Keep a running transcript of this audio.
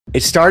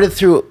It started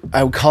through,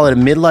 I would call it a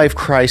midlife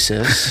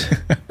crisis.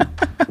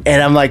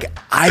 And I'm like,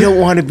 I don't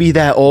want to be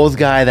that old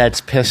guy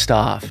that's pissed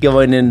off.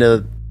 Going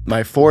into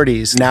my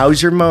 40s,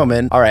 now's your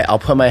moment. All right, I'll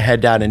put my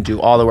head down and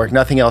do all the work.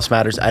 Nothing else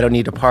matters. I don't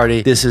need to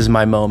party. This is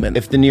my moment.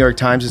 If the New York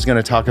Times is going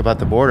to talk about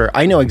the border,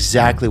 I know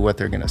exactly what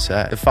they're going to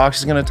say. If Fox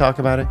is going to talk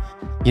about it,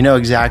 you know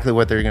exactly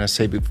what they're going to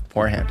say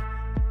beforehand.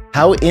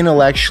 How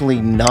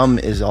intellectually numb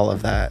is all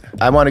of that?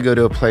 I want to go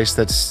to a place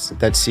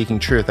that's seeking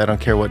truth. I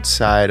don't care what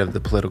side of the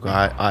political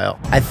aisle.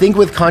 I think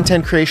with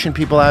content creation,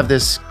 people have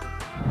this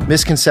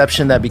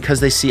misconception that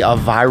because they see a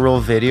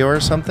viral video or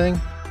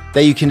something,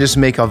 that you can just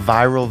make a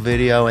viral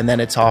video and then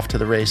it's off to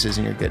the races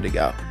and you're good to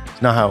go.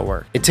 It's not how it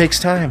works. It takes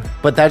time,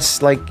 but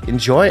that's like,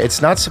 enjoy it.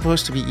 It's not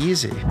supposed to be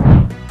easy.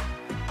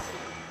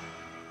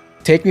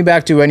 Take me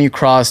back to when you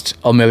crossed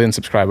 1 million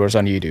subscribers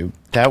on YouTube.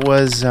 That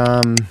was,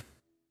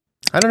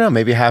 I don't know,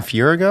 maybe a half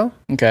year ago.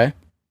 Okay.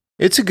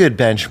 It's a good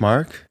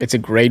benchmark. It's a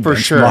great for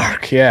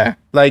benchmark, sure. Yeah.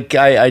 Like,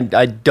 I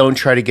don't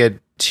try to get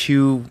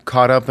too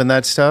caught up in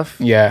that stuff.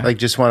 Yeah. Like,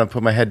 just want to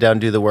put my head down,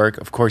 do the work.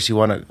 Of course, you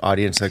want an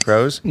audience that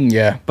grows.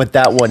 Yeah. But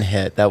that one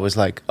hit, that was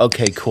like,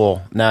 okay,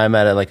 cool. Now I'm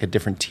at like a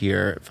different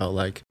tier, it felt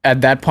like.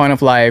 At that point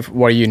of life,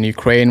 were you in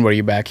Ukraine? Were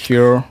you back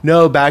here?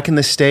 No, back in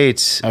the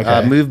States.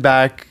 Okay. Moved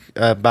back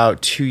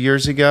about 2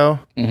 years ago.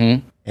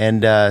 Mm-hmm.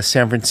 And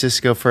San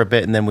Francisco for a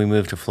bit, and then we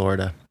moved to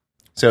Florida.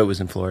 So it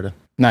was in Florida.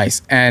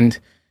 Nice. And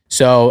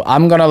so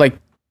I'm going to like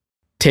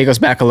take us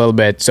back a little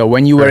bit. So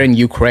when you were in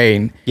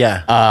Ukraine,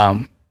 yeah,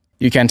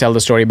 you can tell the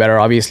story better,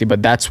 obviously,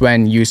 but that's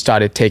when you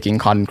started taking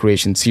content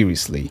creation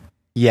seriously.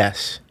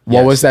 Yes.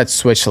 What was that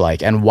switch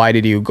like, and why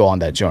did you go on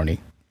that journey?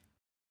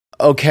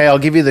 Okay, I'll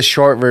give you the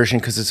short version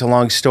because it's a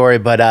long story.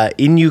 But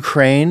in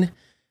Ukraine,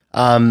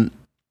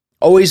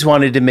 always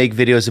wanted to make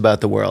videos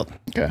about the world.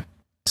 Okay.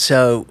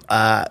 So,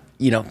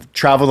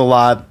 traveled a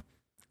lot,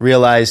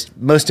 realized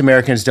most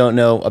Americans don't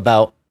know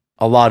about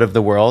a lot of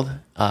the world.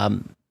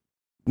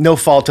 No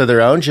fault of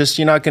their own, just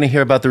you're not going to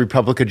hear about the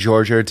Republic of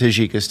Georgia or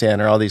Tajikistan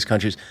or all these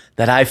countries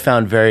that I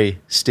found very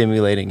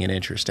stimulating and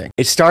interesting.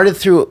 It started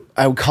through,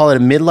 I would call it a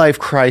midlife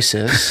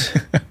crisis.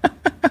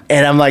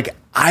 And I'm like,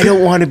 I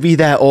don't want to be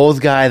that old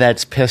guy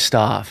that's pissed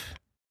off.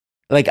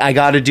 Like, I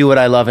got to do what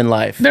I love in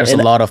life. There's a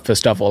lot of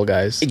pissed off old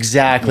guys.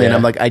 Exactly. Yeah. And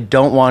I'm like, I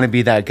don't want to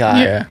be that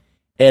guy. Yeah.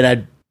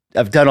 And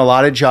I've done a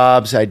lot of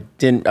jobs.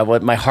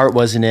 My heart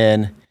wasn't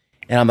in.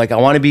 And I'm like, I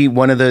want to be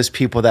one of those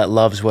people that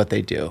loves what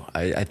they do.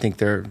 I think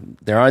there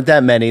aren't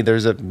that many.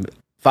 There's a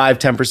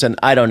 5-10%.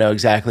 I don't know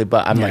exactly,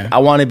 but I'm like, I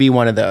want to be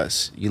one of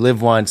those. You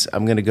live once.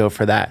 I'm going to go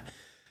for that.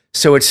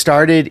 So it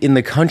started in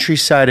the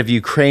countryside of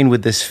Ukraine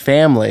with this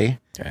family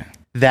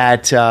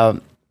that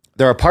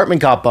their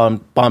apartment got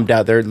bombed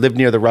out. They lived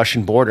near the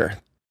Russian border.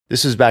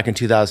 This was back in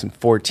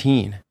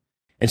 2014.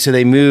 And so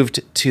they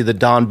moved to the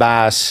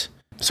Donbass.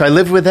 So I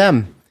lived with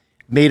them.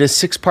 Made a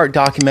 6-part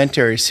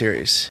documentary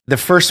series. The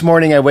first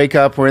morning I wake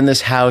up, we're in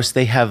this house.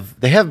 They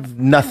have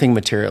nothing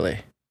materially.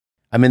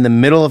 I'm in the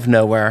middle of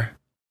nowhere.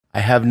 I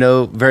have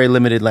very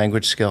limited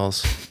language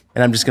skills,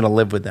 and I'm just going to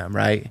live with them,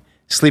 right?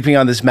 Sleeping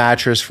on this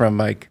mattress from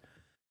like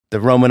the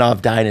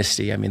Romanov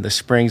dynasty. I mean, the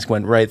springs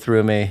went right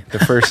through me the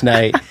first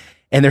night,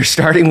 and they're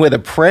starting with a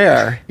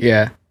prayer.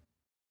 Yeah.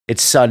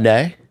 It's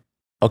Sunday.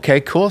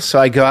 Okay, cool. So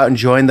I go out and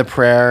join the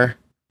prayer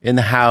in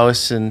the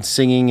house and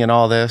singing and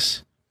all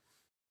this.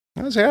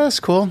 I was like, oh, that's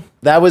cool.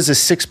 That was a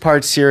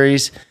 6-part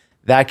series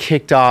that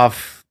kicked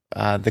off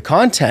the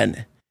content.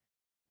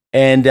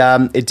 And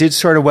it did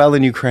sort of well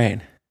in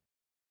Ukraine.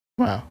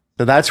 Wow.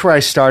 So that's where I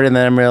started. And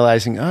then I'm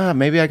realizing,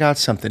 maybe I got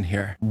something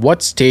here.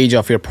 What stage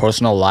of your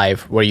personal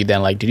life were you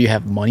then like, did you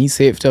have money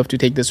saved up to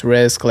take this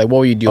risk? Like, what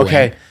were you doing?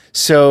 Okay.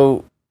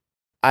 So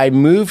I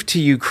moved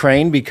to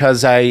Ukraine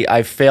because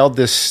I failed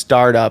this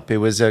startup. It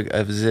was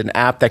an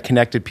app that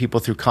connected people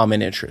through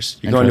common interests.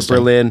 You're going to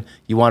Berlin,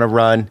 you want to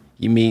run.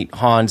 You meet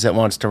Hans that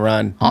wants to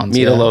run. Hans,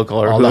 meet a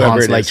local or all whoever the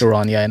Hans it is. like to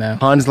run, yeah, I know.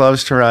 Hans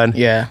loves to run.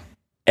 Yeah.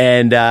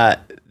 And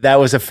that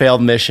was a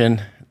failed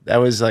mission. That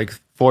was like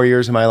 4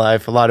 years of my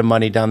life, a lot of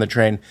money down the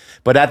drain.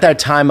 But at that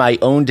time, I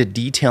owned a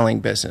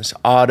detailing business,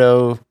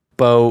 auto,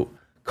 boat,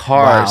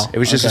 cars. Wow. It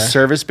was just a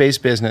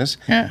service-based business.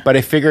 Yeah. But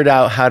I figured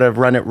out how to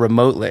run it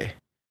remotely.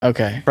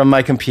 Okay. From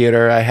my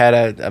computer. I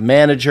had a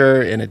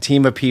manager and a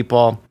team of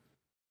people.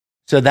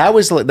 So that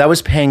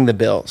was paying the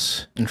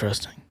bills.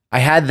 Interesting. I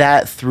had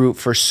that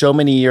for so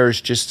many years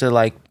just to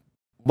like,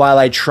 while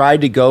I tried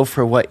to go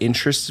for what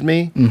interested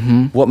me,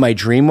 what my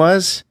dream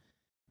was,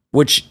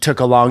 which took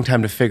a long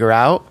time to figure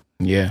out.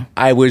 Yeah.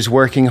 I was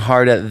working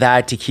hard at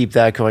that to keep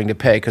that going to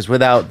pay, because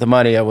without the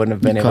money, I wouldn't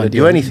have been able to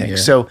do anything. Yeah.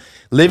 So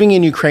living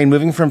in Ukraine,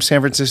 moving from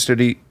San Francisco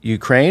to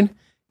Ukraine,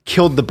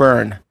 killed the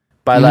burn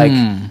by like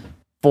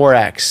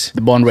 4x.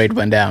 The burn rate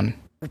went down.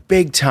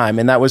 Big time.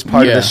 And that was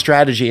part of the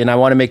strategy. And I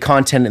want to make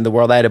content in the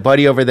world. I had a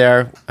buddy over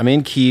there. I'm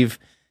in Kyiv.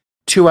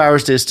 2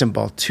 hours to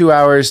Istanbul, 2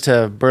 hours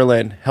to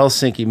Berlin,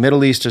 Helsinki,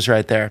 Middle East is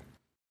right there.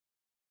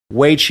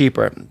 Way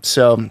cheaper.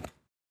 So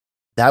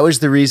that was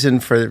the reason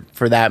for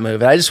that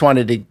move. And I just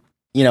wanted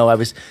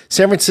to,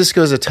 San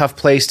Francisco is a tough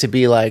place to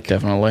be like,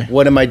 definitely.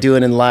 What am I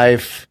doing in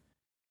life?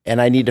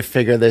 and I need to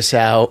figure this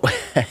out,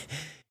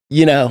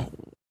 you know,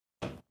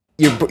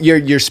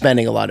 you're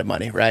spending a lot of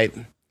money, right?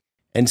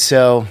 And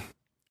so,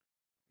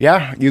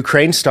 yeah,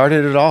 Ukraine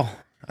started it all.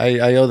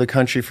 I owe the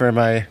country for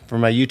my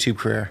YouTube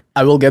career.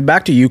 I will get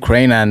back to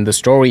Ukraine and the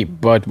story,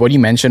 but what you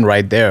mentioned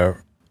right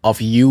there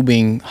of you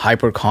being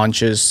hyper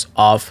conscious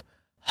of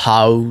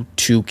how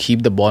to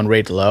keep the burn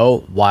rate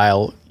low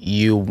while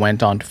you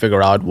went on to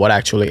figure out what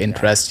actually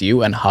interests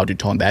you and how to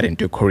turn that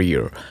into a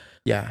career.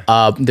 Yeah.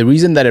 The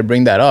reason that I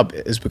bring that up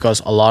is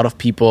because a lot of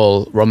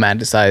people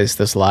romanticize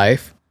this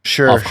life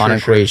of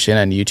content creation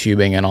and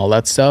YouTubing and all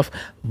that stuff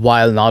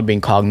while not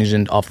being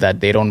cognizant of that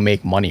they don't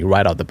make money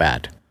right out the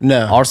bat.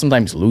 No. Or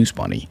sometimes lose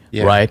money,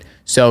 right?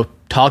 So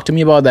talk to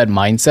me about that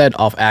mindset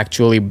of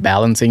actually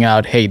balancing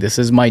out, hey, this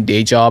is my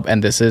day job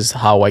and this is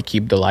how I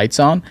keep the lights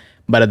on.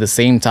 But at the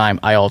same time,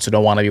 I also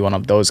don't want to be one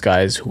of those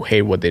guys who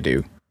hate what they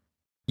do.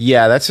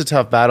 Yeah, that's a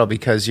tough battle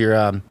because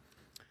you're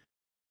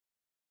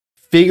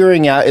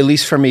figuring out, at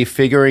least for me,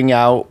 figuring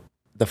out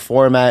the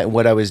format and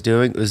what I was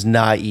doing was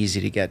not easy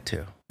to get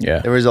to. Yeah.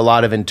 There was a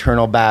lot of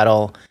internal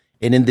battle.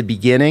 And in the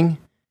beginning,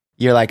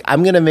 you're like,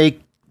 I'm going to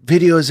make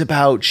videos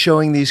about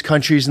showing these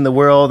countries in the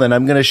world and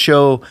I'm going to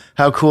show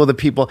how cool the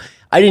people.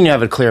 I didn't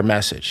have a clear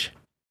message.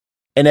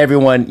 And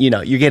everyone,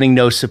 you're getting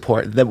no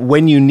support.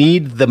 When you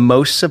need the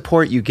most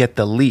support, you get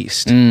the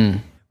least.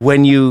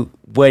 When you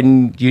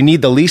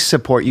need the least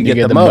support, you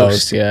get the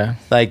most. Yeah.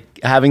 Like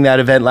having that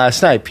event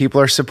last night, people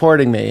are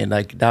supporting me. And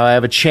like now I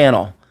have a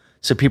channel.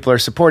 So people are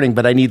supporting,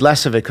 but I need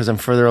less of it because I'm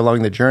further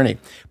along the journey.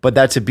 But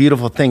that's a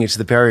beautiful thing. It's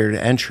the barrier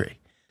to entry.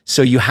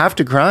 So you have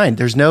to grind.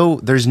 There's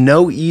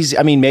no easy,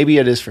 I mean, maybe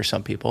it is for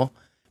some people,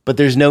 but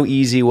there's no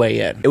easy way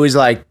in. It was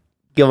like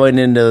going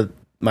into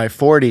my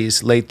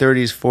 40s, late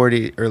 30s,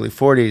 40, early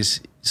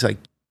 40s. It's like,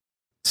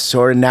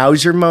 sort of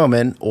now's your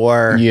moment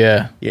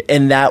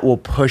and that will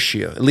push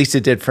you. At least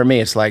it did for me.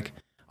 It's like,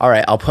 all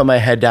right, I'll put my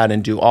head down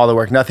and do all the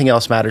work. Nothing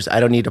else matters. I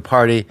don't need to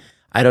party.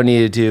 I don't need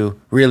to do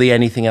really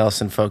anything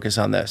else and focus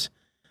on this.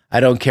 I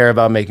don't care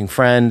about making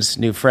friends,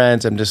 new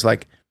friends. I'm just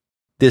like,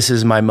 this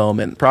is my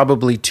moment.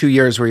 Probably 2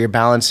 years where I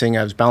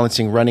was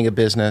balancing running a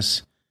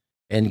business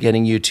and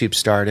getting YouTube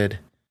started.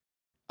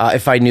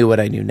 If I knew what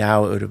I knew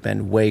now, it would have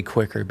been way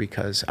quicker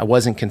because I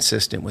wasn't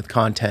consistent with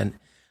content.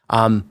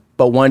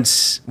 But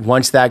once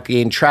that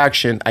gained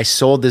traction, I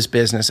sold this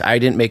business. I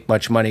didn't make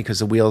much money because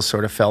the wheels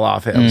sort of fell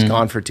off it. I was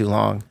gone for too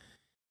long.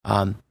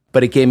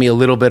 But it gave me a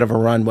little bit of a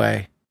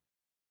runway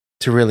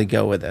to really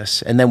go with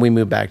this. And then we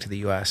moved back to the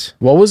US.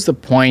 What was the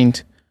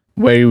point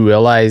where you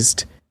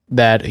realized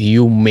that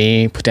you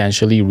may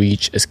potentially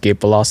reach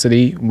escape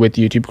velocity with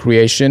YouTube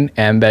creation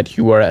and that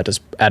you were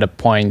at a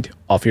point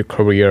of your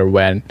career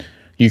when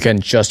you can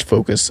just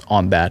focus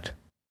on that?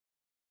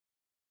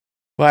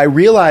 Well, I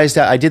realized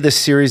that I did this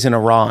series in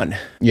Iran.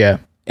 Yeah.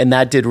 And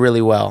that did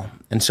really well.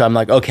 And so I'm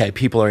like, okay,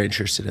 people are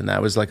interested in that.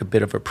 It was like a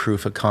bit of a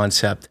proof of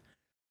concept.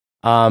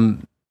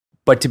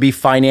 But to be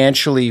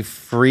financially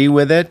free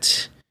with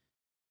it,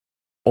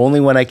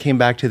 only when I came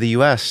back to the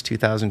US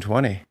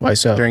 2020. Why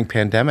so? During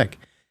pandemic.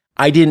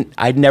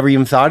 I'd never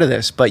even thought of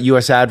this, but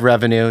US ad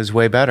revenue is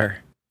way better.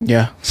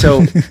 Yeah.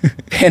 So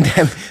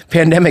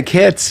pandemic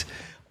hits,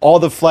 all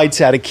the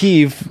flights out of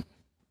Kyiv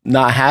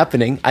not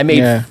happening. I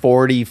made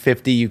 40,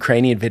 50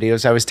 Ukrainian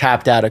videos. I was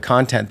tapped out of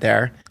content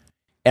there.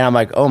 And I'm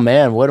like, oh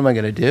man, what am I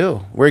going to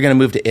do? We're going to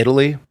move to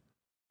Italy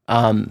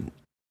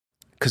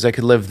because I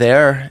could live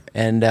there.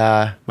 And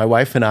my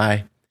wife and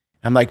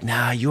I'm like,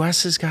 nah,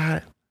 US has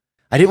got...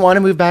 I didn't want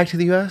to move back to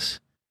the US.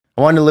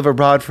 I wanted to live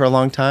abroad for a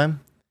long time.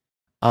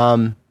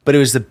 But it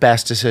was the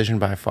best decision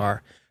by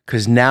far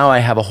because now I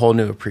have a whole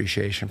new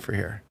appreciation for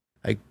here.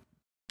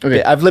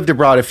 Okay. I've lived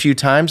abroad a few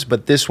times,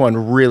 but this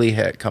one really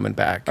hit coming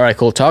back. All right,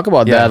 cool. Talk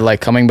about that,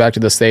 like coming back to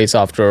the States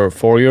after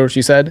 4 years,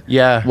 you said?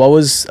 Yeah. What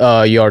was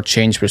your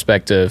change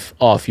perspective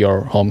of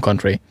your home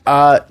country?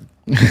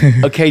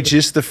 Okay,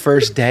 just the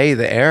first day,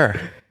 the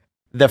air.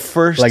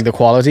 Like the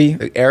quality?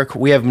 The air.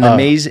 We have an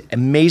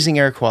amazing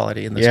air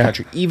quality in this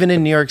country. Even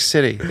in New York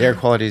City, the air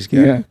quality is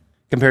good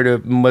compared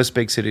to most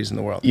big cities in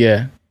the world.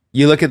 Yeah.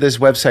 You look at this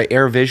website,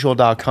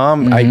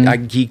 airvisual.com. I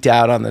geeked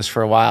out on this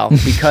for a while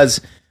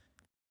because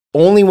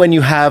only when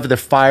you have the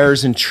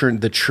fires in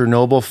the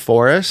Chernobyl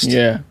forest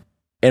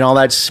and all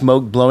that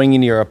smoke blowing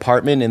into your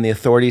apartment and the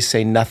authorities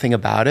say nothing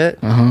about it,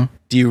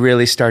 do you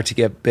really start to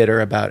get bitter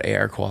about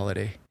air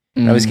quality.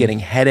 And I was getting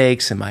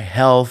headaches and my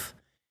health.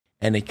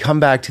 And they come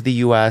back to the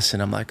US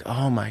and I'm like,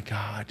 oh my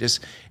God,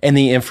 and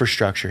the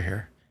infrastructure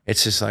here.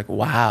 It's just like,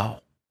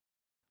 wow.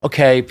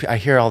 Okay, I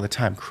hear all the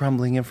time,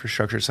 crumbling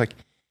infrastructure. It's like,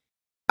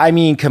 I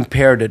mean,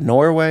 compared to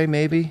Norway,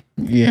 maybe?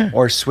 Yeah.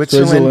 Or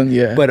Switzerland.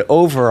 Yeah. But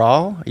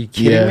overall, are you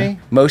kidding me?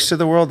 Most of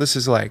the world, this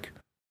is like,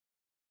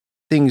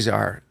 things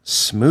are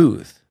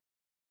smooth,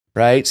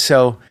 right?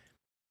 So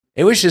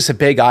it was just a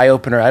big eye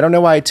opener. I don't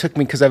know why it took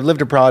me, because I've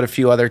lived abroad a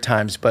few other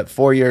times, but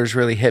 4 years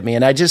really hit me.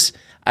 And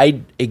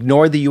I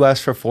ignored the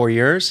US for 4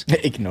 years.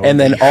 And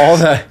then all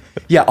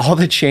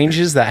the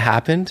changes that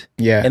happened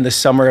in the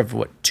summer of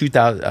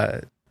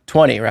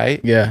 2020,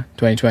 right? Yeah,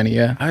 2020,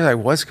 yeah. I was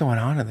like, what's going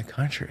on in the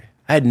country?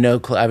 I had no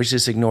clue. I was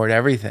just ignored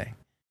everything.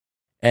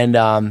 And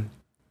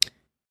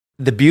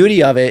the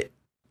beauty of it,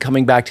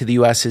 coming back to the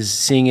US, is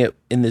seeing it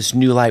in this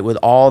new light with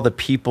all the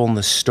people and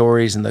the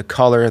stories and the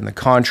color and the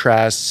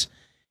contrasts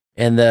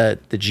and the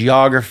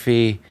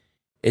geography.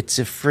 It's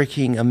a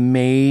freaking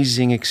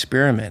amazing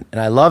experiment. And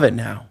I love it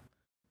now.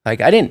 Like,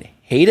 I didn't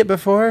hate it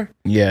before.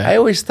 Yeah. I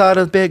always thought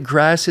a bit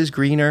grass is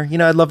greener. You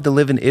know, I'd love to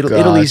live in Italy.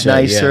 Italy's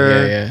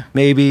nicer,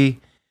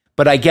 maybe.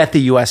 But I get the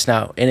US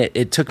now. And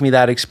it took me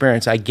that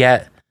experience. I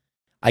get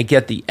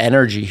the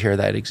energy here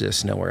that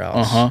exists nowhere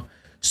else.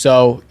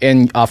 So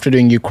after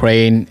doing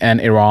Ukraine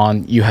and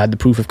Iran, you had the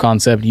proof of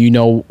concept. You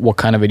know what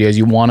kind of videos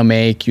you want to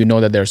make. You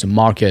know that there's a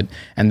market.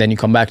 And then you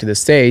come back to the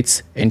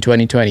States in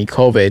 2020,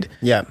 COVID.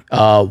 Yeah.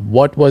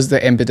 What was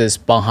the impetus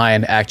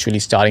behind actually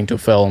starting to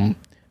film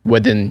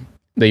within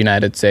the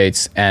United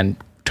States and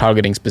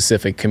targeting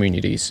specific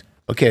communities?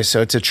 Okay,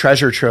 so it's a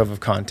treasure trove of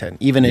content,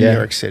 even in New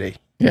York City.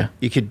 Yeah.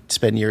 You could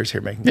spend years here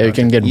making content. You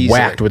can get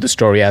whacked with the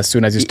story as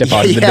soon as you step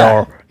out of the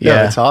door.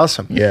 Yeah, it's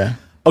awesome. Yeah.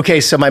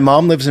 Okay, so my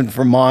mom lives in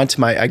Vermont.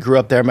 I grew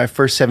up there. My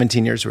first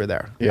 17 years were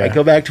there. Yeah. I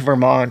go back to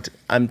Vermont.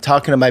 I'm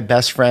talking to my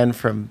best friend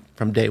from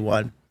day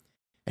one.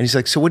 And he's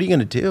like, so what are you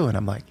going to do? And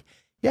I'm like,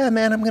 yeah,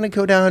 man, I'm going to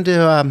go down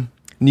to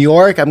New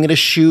York. I'm going to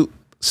shoot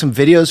some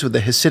videos with the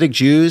Hasidic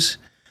Jews.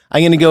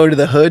 I'm going to go to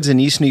the hoods in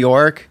East New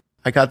York.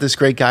 I got this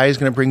great guy who's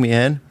going to bring me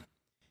in.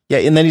 Yeah,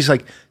 and then he's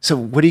like, so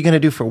what are you going to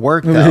do for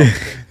work, though?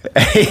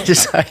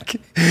 Just like,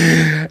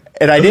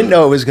 and I didn't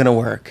know it was going to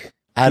work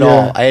at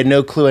all. I had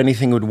no clue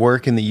anything would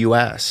work in the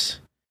U.S.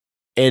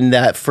 In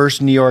that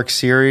first New York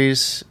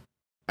series,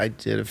 I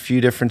did a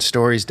few different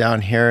stories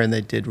down here, and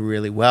they did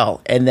really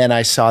well. And then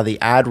I saw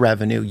the ad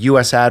revenue,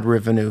 U.S. ad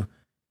revenue,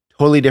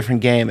 totally different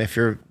game. If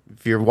your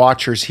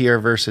watchers here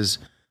versus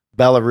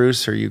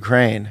Belarus or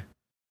Ukraine,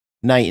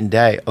 night and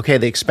day. Okay,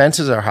 the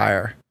expenses are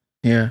higher.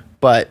 Yeah.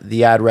 But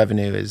the ad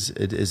revenue is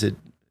it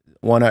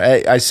one.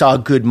 I saw a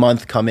good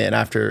month come in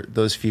after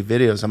those few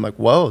videos. I'm like,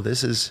 whoa,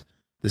 this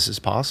is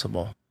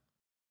possible.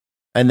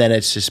 And then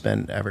it's just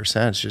been ever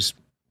since, just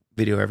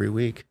video every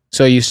week.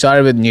 So you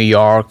started with New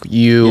York.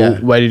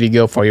 Where did you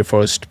go for your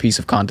first piece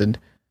of content?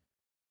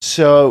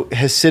 So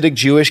Hasidic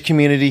Jewish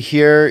community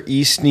here,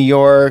 East New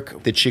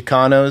York, the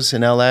Chicanos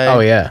in LA.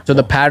 Oh yeah. So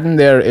the pattern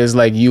there is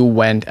like you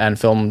went and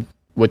filmed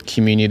with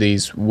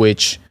communities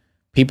which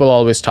people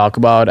always talk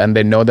about and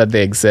they know that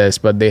they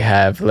exist, but they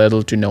have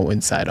little to no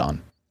insight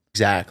on.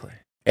 Exactly.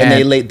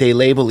 And they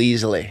label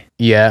easily.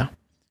 Yeah.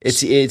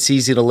 It's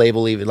easy to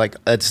label, even like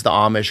it's the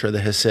Amish or the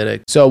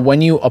Hasidic. So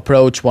when you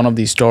approach one of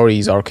these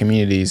stories or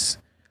communities,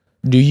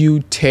 do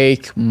you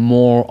take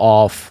more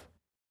of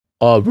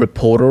a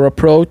reporter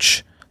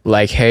approach?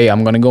 Like, hey,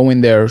 I'm going to go in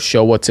there,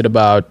 show what's it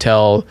about,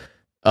 tell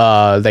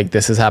like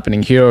this is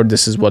happening here,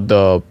 this is what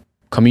the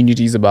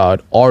community is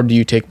about, or do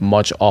you take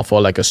much of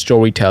a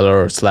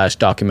storyteller /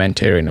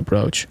 documentarian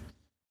approach?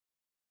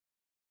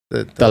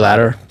 The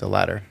latter. The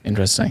latter.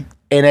 Interesting.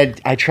 And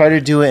I try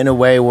to do it in a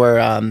way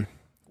where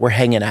we're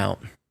hanging out.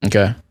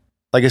 Okay.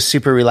 Like a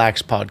super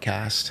relaxed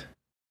podcast.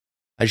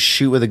 I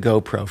shoot with a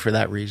GoPro for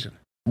that reason.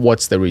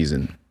 What's the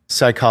reason?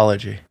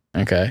 Psychology.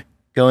 Okay.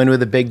 Go in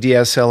with a big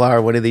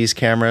DSLR, one of these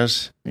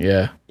cameras.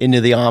 Yeah.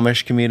 Into the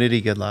Amish community,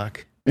 good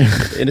luck.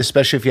 And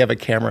especially if you have a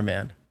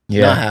cameraman.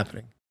 Yeah. Not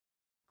happening.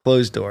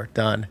 Closed door,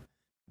 done.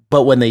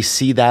 But when they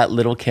see that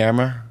little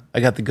camera, I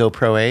got the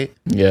GoPro 8.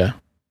 Yeah.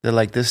 They're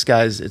like,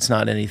 it's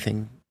not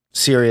anything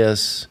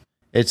serious.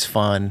 It's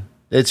fun.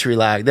 It's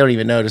relaxed. They don't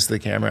even notice the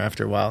camera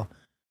after a while.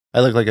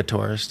 I look like a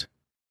tourist.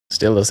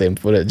 Still the same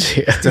footage.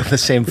 Still the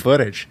same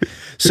footage.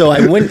 So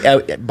I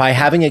wouldn't, by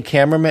having a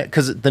cameraman,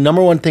 because the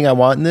number one thing I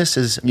want in this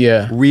is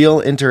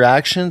real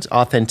interactions,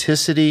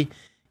 authenticity,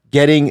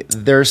 getting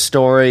their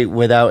story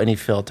without any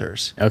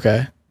filters.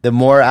 Okay. The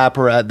more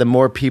apparatus, the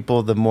more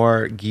people, the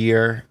more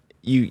gear,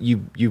 you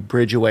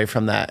bridge away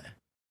from that.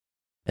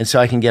 And so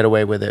I can get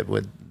away with it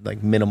with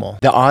like minimal.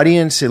 The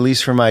audience, at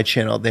least for my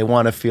channel, they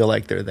want to feel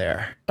like they're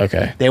there.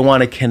 Okay. They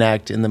want to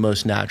connect in the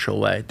most natural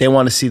way. They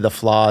want to see the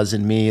flaws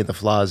in me, the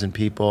flaws in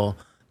people.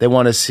 They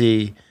want to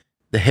see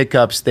the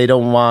hiccups. They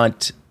don't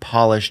want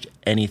polished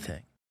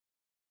anything,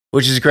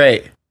 which is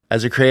great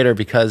as a creator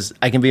because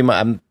I can be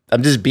I'm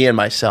just being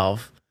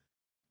myself.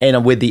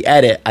 And with the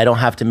edit, I don't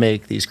have to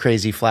make these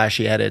crazy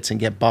flashy edits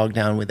and get bogged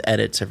down with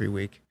edits every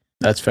week.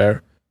 That's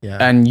fair. Yeah.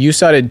 And you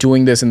started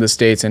doing this in the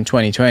States in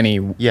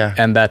 2020. Yeah.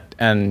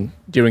 And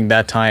during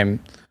that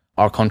time,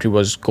 our country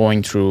was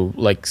going through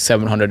like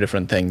 700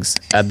 different things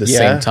at the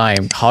same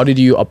time. How did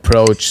you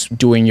approach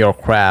doing your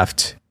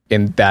craft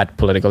in that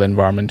political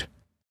environment?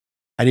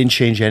 I didn't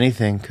change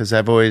anything because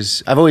I've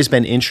always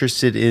been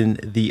interested in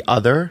the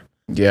other.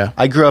 Yeah.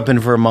 I grew up in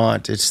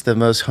Vermont. It's the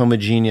most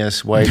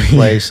homogeneous white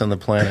place on the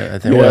planet, I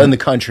think. Well, in the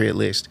country, at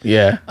least.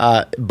 Yeah.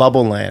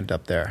 Bubble land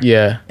up there.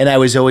 Yeah. And I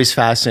was always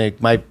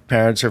fascinated. My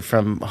parents are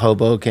from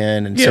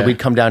Hoboken, and so we'd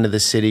come down to the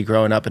city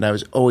growing up, and I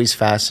was always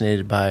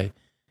fascinated by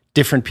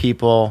different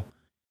people.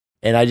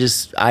 And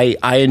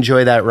I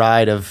enjoy that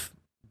ride of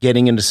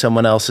getting into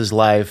someone else's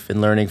life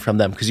and learning from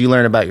them, because you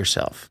learn about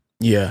yourself.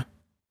 Yeah.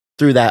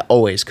 Through that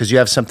always, because you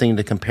have something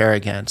to compare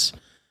against.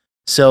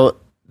 So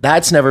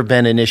that's never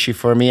been an issue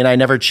for me, and I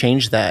never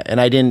changed that. And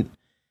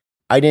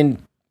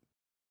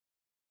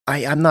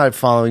I'm not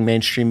following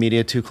mainstream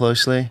media too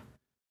closely.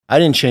 I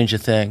didn't change a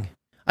thing.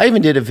 I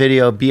even did a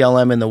video,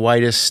 BLM in the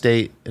whitest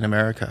state in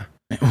America.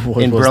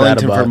 What in was that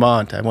Burlington, about?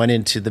 Vermont. I went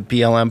into the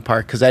BLM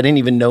park because I didn't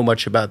even know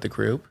much about the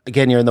group.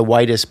 Again, you're in the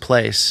whitest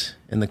place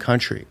in the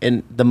country.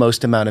 And the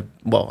most amount of,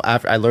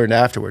 I learned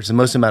afterwards, the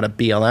most amount of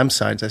BLM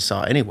signs I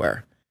saw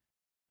anywhere.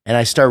 And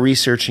I start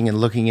researching and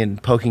looking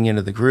and poking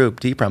into the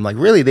group deeper. I'm like,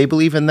 really? They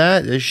believe in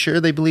that? Are you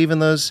sure they believe in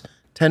those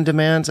 10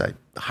 demands? I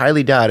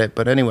highly doubt it.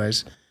 But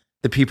anyways,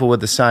 the people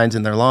with the signs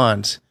in their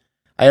lawns,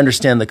 I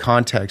understand the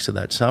context of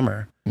that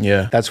summer.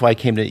 Yeah. That's why I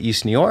came to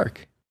East New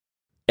York.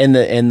 In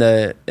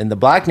the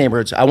black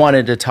neighborhoods, I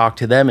wanted to talk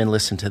to them and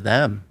listen to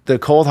them. The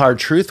cold hard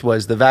truth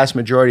was the vast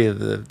majority of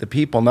the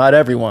people, not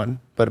everyone,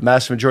 but a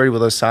vast majority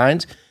with those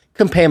signs,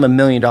 couldn't pay them $1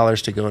 million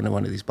to go into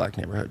one of these black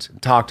neighborhoods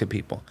and talk to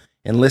people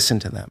and listen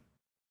to them.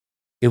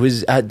 It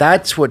was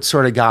that's what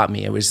sort of got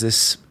me. It was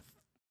this.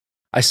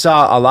 I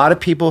saw a lot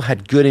of people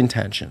had good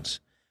intentions,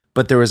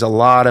 but there was a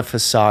lot of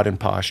facade and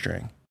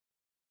posturing,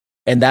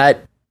 and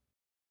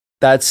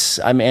that's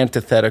I'm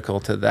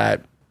antithetical to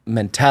that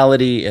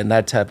mentality and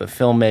that type of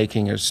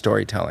filmmaking or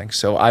storytelling.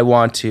 So I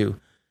want to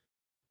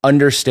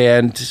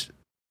understand,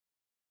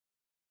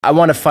 I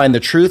want to find the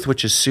truth,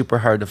 which is super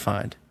hard to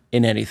find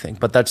in anything,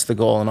 but that's the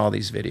goal in all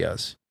these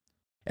videos.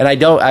 And I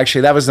don't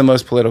actually, that was the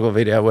most political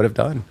video I would have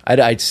done.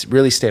 I'd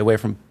really stay away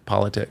from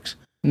politics.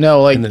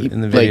 No, like, in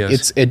the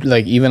videos.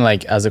 like even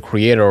like as a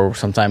creator,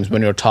 sometimes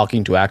when you're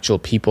talking to actual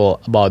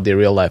people about their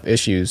real life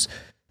issues,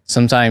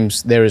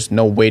 sometimes there is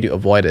no way to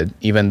avoid it,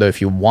 even though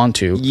if you want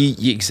to.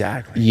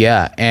 Exactly.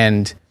 Yeah.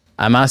 And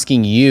I'm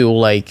asking you,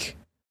 like,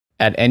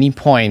 at any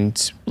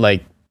point,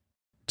 like,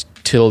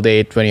 till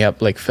date, when you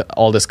have, like,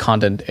 all this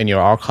content in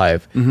your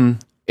archive,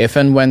 if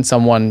and when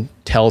someone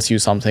tells you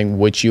something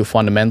which you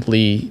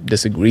fundamentally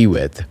disagree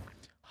with,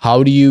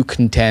 how do you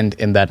contend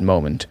in that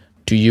moment?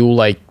 Do you,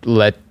 like,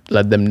 let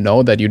them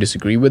know that you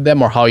disagree with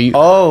them, or how you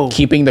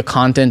keeping the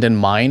content in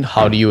mind?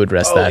 How do you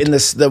address that? In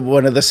this,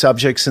 one of the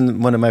subjects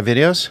in one of my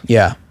videos,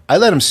 Yeah, I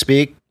let him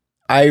speak.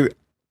 I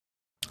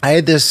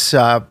had this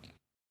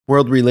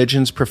world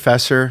religions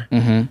professor.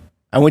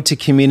 I went to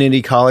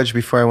community college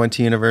before I went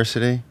to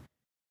university,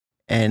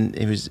 and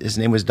his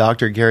name was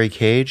Dr. Gary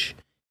Cage,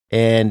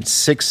 and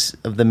 6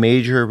 of the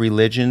major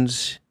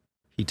religions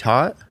he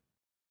taught,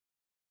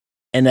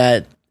 and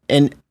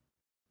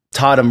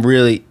taught them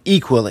really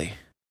equally.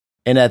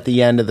 And at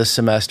the end of the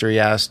semester, he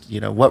asked,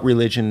 what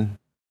religion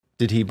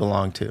did he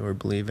belong to or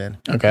believe in?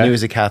 Okay. And he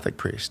was a Catholic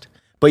priest.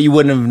 But you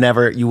would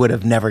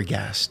have never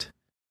guessed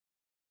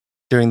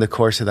during the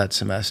course of that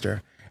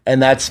semester.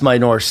 And that's my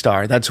North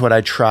Star. That's what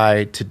I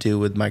try to do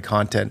with my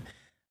content.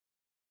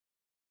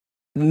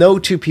 No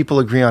two people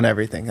agree on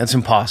everything. That's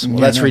impossible.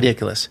 Yeah, That's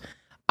ridiculous.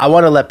 I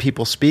want to let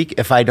people speak.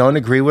 If I don't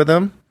agree with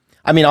them,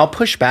 I'll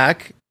push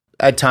back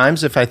at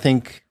times if I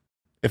think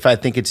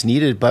it's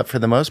needed, but for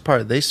the most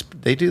part,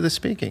 they do the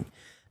speaking.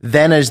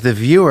 Then as the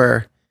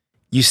viewer,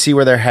 you see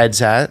where their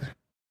head's at.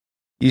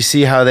 You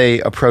see how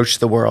they approach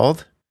the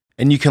world,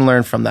 and you can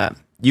learn from that.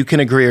 You can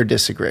agree or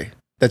disagree.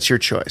 That's your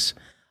choice.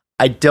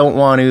 I don't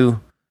want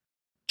to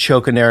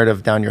choke a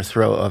narrative down your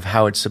throat of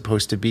how it's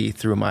supposed to be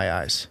through my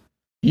eyes.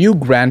 You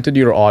granted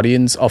your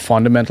audience a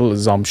fundamental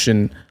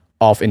assumption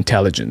of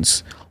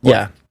intelligence.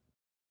 Yeah.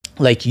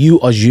 Like, you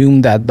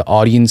assume that the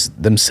audience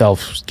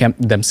themselves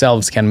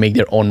can make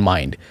their own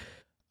mind,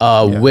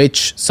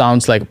 which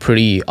sounds like a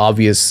pretty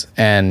obvious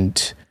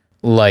and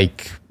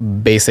like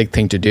basic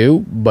thing to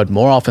do. But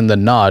more often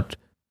than not,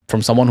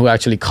 from someone who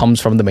actually comes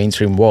from the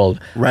mainstream world,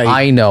 Right.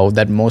 I know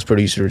that most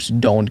producers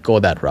don't go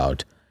that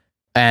route.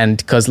 And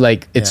because,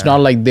 like, it's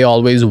not like they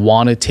always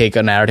want to take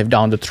a narrative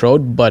down the throat,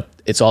 but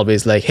it's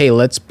always like, hey,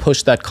 let's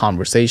push that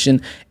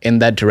conversation in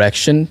that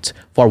direction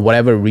for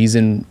whatever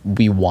reason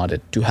we want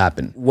it to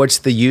happen. What's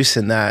the use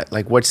in that?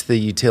 Like, what's the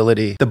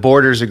utility? The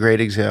border's a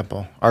great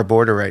example. Our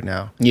border right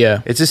now.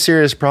 Yeah. It's a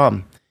serious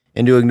problem.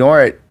 And to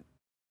ignore it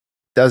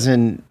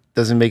doesn't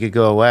make it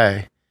go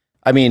away.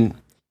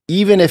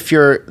 Even if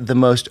you're the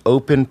most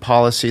open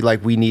policy,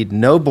 like we need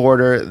no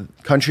border,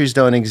 countries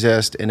don't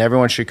exist, and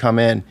everyone should come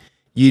in,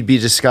 you'd be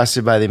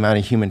disgusted by the amount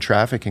of human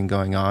trafficking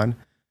going on.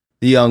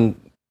 The young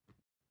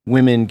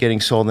women getting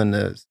sold in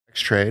the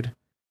sex trade.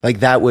 Like,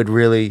 that would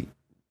really,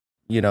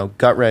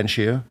 gut wrench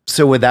you.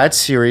 So with that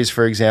series,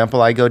 for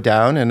example, I go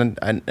down and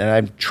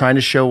I'm trying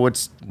to show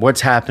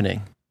what's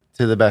happening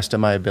to the best of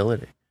my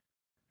ability.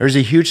 There's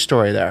a huge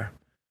story there.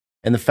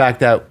 And the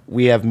fact that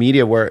we have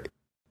media where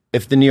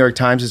if the New York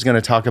Times is going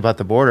to talk about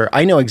the border,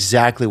 I know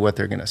exactly what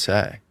they're going to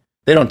say.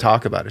 They don't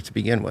talk about it to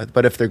begin with,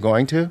 but if they're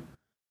going to,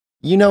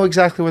 you know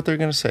exactly what they're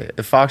going to say.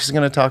 If Fox is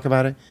going to talk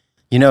about it,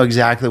 you know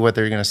exactly what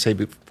they're going to say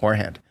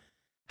beforehand.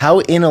 How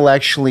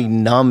intellectually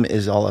numb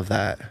is all of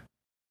that?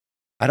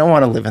 I don't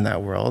want to live in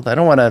that world. I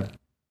don't want to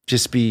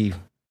just be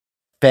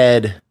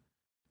fed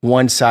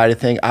one-sided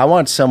thing. I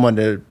want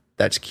someone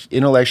that's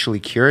intellectually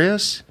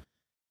curious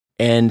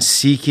and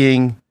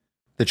seeking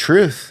the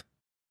truth.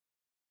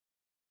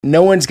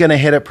 no one's going to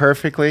hit it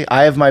perfectly.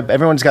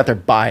 Everyone's got their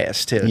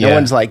bias too. No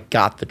one's like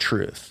got the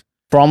truth.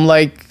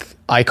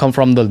 I come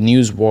from the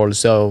news world.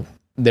 So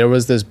there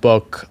was this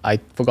book, I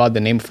forgot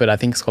the name of it. I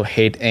think it's called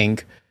Hate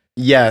Inc.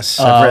 Yes,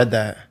 I've read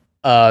that.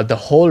 The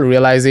whole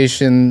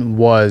realization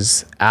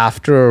was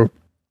after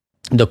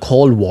the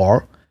Cold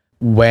War,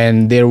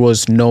 when there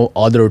was no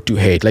other to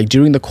hate. Like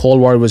during the Cold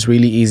War, it was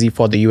really easy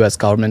for the US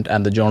government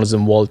and the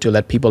journalism world to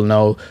let people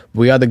know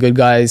we are the good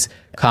guys,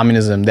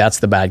 communism, that's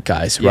the bad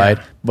guys, right?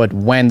 But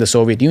when the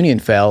Soviet Union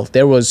fell,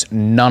 there was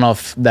none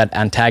of that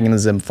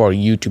antagonism for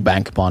you to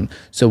bank upon.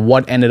 So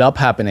what ended up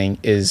happening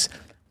is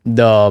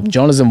the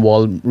journalism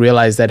world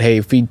realized that, hey,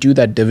 if we do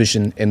that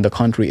division in the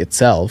country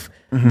itself,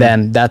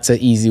 then that's an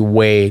easy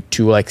way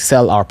to like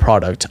sell our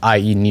product,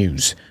 i.e.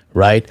 news,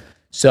 right?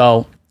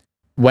 So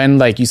when,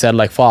 like you said,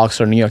 like Fox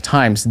or New York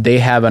Times, they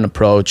have an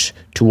approach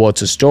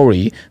towards a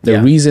story.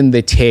 The reason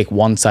they take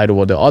one side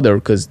over the other,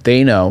 because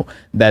they know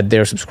that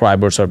their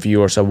subscribers or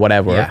viewers or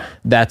whatever,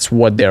 that's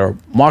what their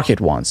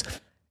market wants.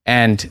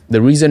 And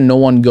the reason no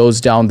one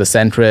goes down the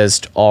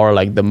centrist or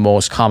like the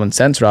most common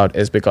sense route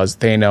is because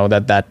they know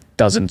that that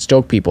doesn't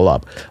stoke people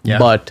up.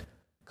 But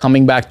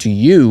coming back to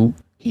you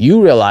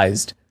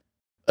realized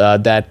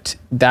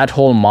that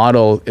whole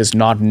model is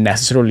not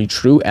necessarily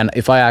true. And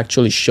if I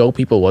actually show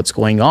people what's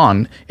going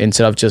on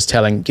instead of just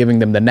giving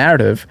them the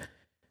narrative,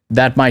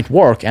 that might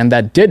work. And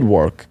that did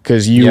work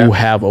because you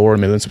have over 1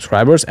 million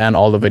subscribers and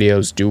all the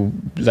videos do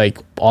like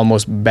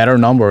almost better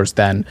numbers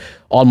than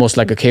almost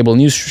like a cable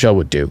news show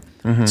would do.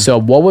 So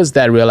what was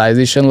that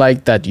realization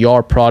like, that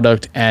your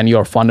product and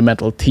your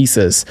fundamental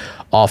thesis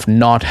of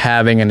not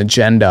having an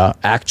agenda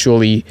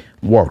actually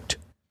worked?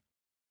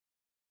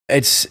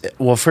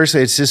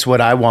 Firstly, it's just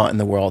what I want in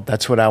the world.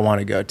 That's what I want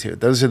to go to.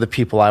 Those are the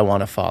people I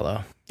want to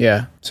follow.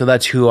 Yeah. So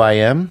that's who I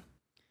am.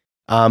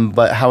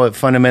 But how it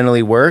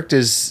fundamentally worked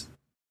is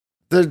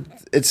I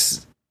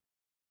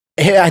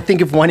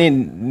think if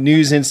one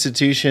news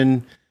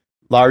institution,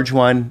 large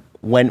one,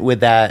 went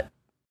with that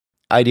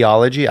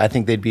ideology, I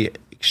think they'd be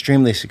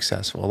extremely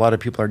successful. A lot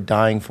of people are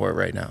dying for it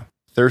right now,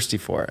 thirsty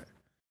for it,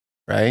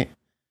 right?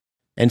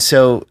 And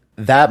so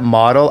that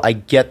model, I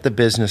get the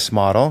business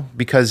model,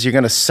 because you're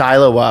going to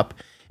silo up.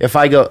 If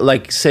I go,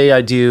 like, say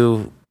I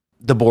do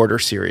the Border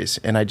series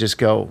and I just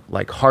go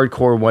like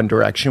hardcore one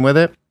direction with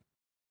it,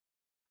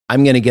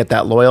 I'm going to get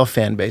that loyal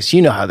fan base.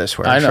 You know how this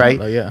works, right?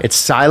 It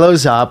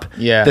silos up.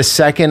 The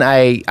second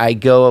I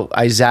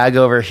zag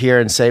over here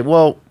and say,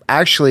 well,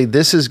 actually,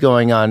 this is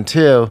going on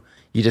too,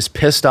 you just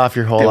pissed off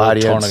your whole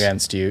audience. They will turn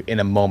against you in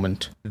a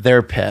moment.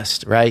 They're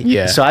pissed, right?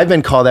 Yeah. So I've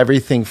been called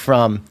everything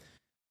from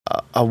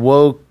a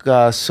woke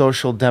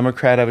social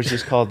democrat, I was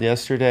just called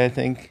yesterday, I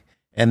think,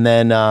 and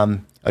then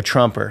a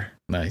Trumper.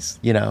 Nice.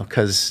 You know,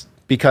 because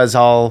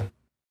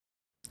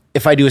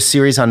if I do a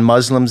series on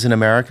Muslims in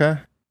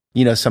America,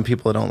 you know, some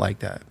people don't like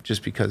that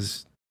just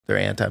because they're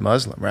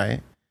anti-Muslim,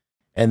 right?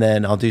 And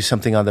then I'll do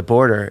something on the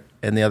border,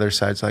 and the other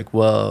side's like,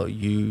 well,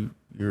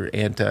 you're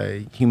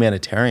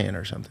anti-humanitarian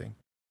or something.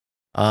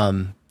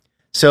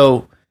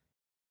 So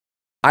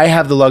I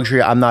have the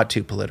luxury, I'm not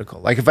too political.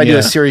 Like if I do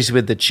a series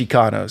with the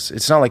Chicanos,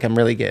 it's not like I'm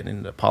really getting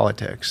into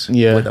politics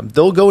with them.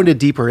 They'll go into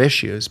deeper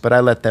issues, but I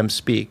let them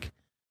speak.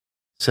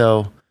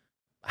 So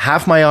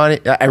half my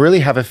audience, I really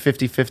have a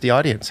 50-50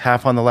 audience,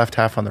 half on the left,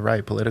 half on the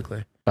right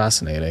politically.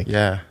 Fascinating.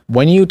 Yeah.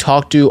 When you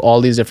talk to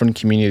all these different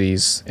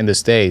communities in the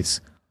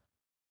States,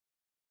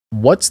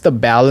 what's the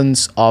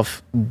balance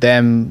of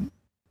them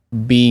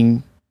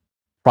being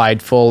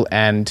prideful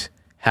and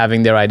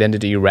having their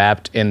identity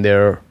wrapped in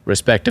their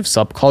respective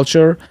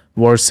subculture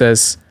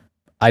versus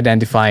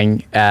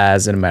identifying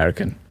as an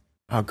American?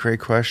 Oh, great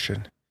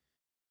question.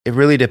 It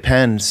really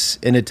depends,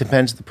 and it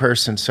depends the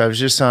person. So I was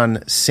just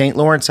on St.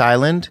 Lawrence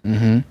Island,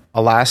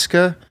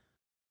 Alaska,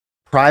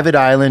 private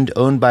island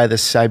owned by the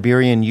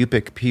Siberian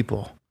Yupik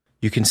people.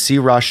 You can see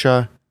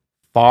Russia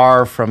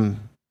far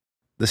from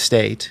the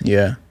state,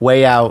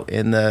 way out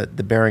in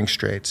the Bering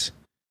Straits.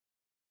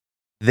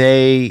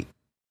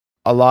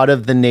 A lot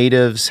of the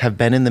natives have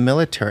been in the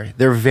military.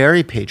 They're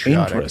very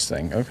patriotic.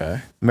 Interesting. Okay.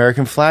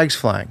 American flags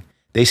flying.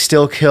 They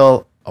still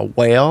kill a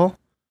whale,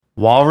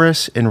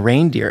 walrus, and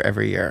reindeer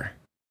every year.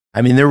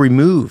 I mean, they're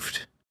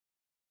removed.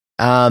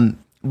 But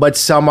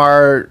some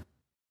are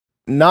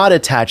not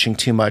attaching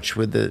too much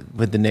with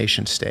the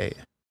nation state.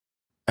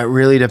 It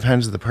really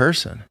depends on the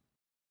person.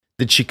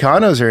 The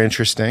Chicanos are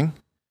interesting.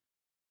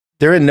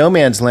 They're in no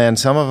man's land,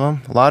 some of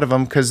them, a lot of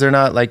them, because they're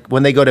not like,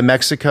 when they go to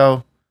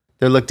Mexico,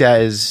 they're looked at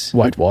as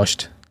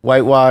whitewashed.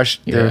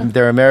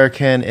 They're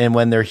American, and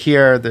when they're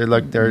here,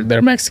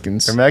 they're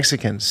Mexicans. They're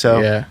Mexicans.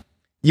 So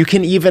you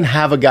can even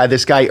have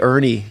this guy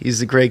Ernie.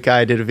 He's a great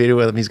guy. I did a video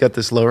with him. He's got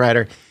this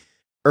lowrider.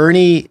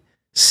 Ernie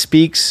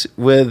speaks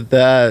with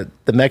the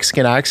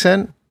Mexican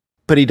accent,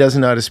 but he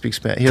doesn't know how to speak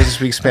Spanish. He doesn't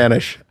speak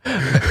Spanish.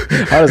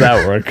 How does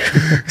that work?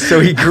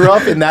 So he grew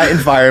up in that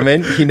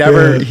environment. He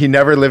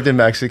never lived in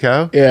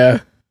Mexico. Yeah.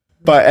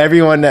 But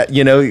everyone that,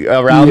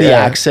 around the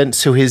accent,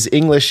 so his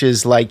English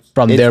is like...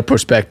 From their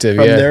perspective,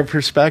 From their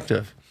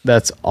perspective.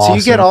 That's awesome. So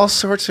you get all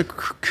sorts of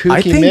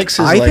kooky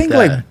mixes I think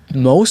that.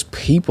 most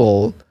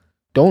people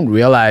don't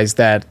realize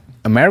that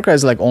America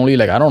is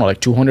only I don't know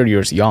 200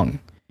 years young.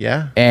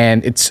 Yeah.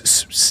 And it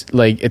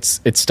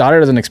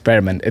started as an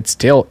experiment. It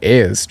still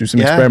is to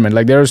some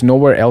experiment. There's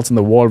nowhere else in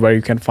the world where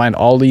you can find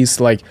all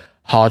these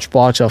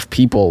hodgepodge of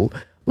people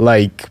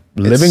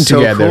living so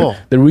together. Cool.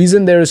 The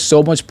reason there is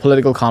so much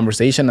political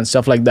conversation and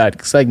stuff like that,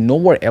 it's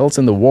nowhere else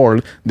in the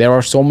world there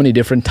are so many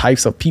different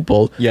types of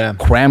people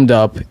crammed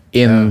up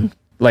in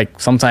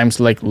sometimes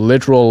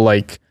literal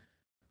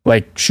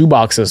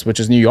shoeboxes, which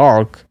is New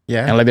York.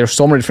 Yeah. And there's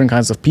so many different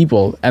kinds of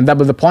people. And but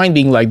the point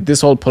being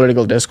this whole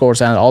political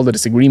discourse and all the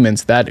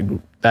disagreements that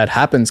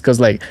happens because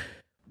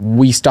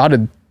we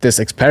started this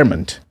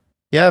experiment.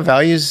 Yeah,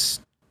 values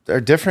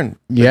are different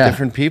with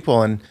different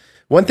people. And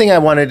one thing I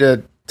wanted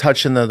to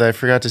touch on, though, that I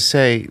forgot to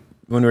say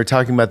when we were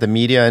talking about the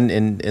media and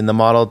in the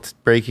model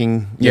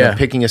breaking, you know,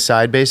 picking a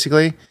side,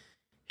 basically,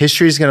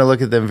 history is going to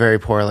look at them very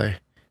poorly.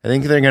 I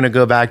think they're going to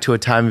go back to a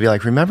time and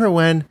be remember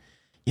when,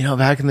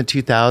 back in the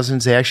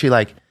 2000s, they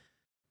actually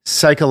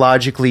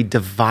psychologically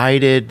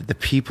divided the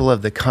people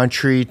of the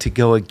country to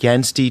go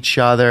against each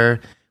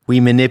other. We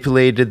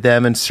manipulated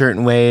them in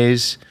certain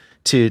ways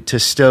to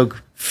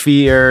stoke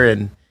fear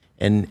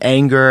and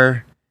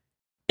anger.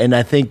 And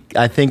I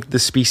think the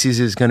species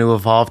is going to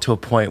evolve to a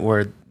point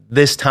where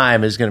this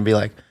time is going to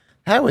be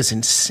that was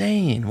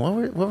insane.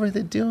 What were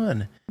they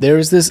doing?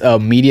 There's this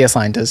media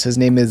scientist. His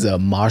name is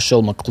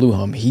Marshall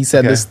McLuhan. He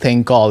said this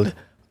thing called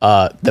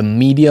the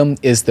medium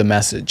is the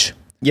message.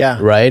 Yeah.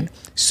 Right?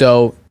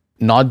 So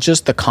not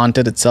just the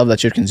content itself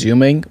that you're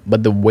consuming,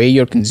 but the way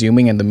you're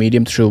consuming and the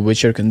medium through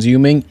which you're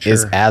consuming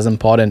is as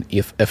important,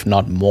 if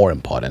not more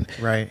important.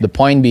 Right. The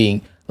point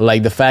being,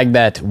 the fact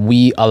that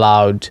we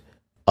allowed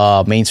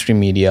mainstream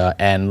media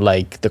and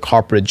the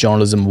corporate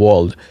journalism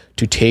world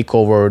to take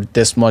over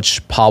this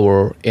much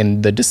power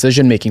in the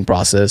decision-making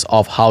process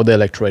of how the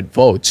electorate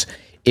votes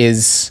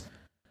is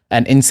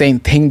an insane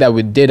thing that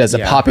we did as a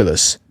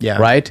populace,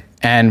 right?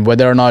 And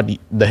whether or not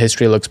the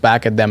history looks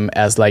back at them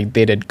as they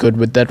did good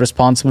with that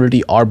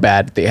responsibility or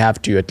bad, they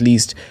have to at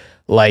least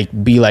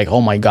be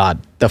oh my God,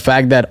 the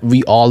fact that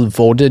we all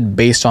voted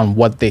based on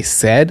what they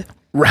said,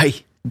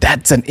 right?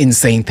 That's an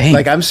insane thing.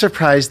 I'm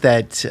surprised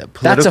that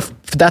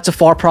that's a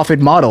for-profit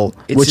model,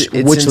 which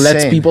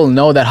lets people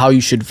know that how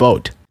you should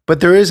vote. But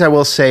there is, I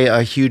will say,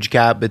 a huge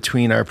gap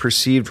between our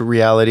perceived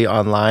reality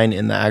online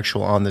and the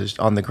actual on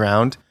the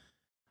ground.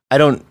 I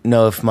don't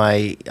know if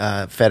my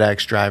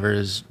FedEx driver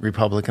is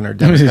Republican or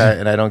Democrat,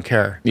 and I don't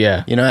care.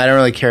 Yeah. I don't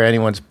really care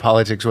anyone's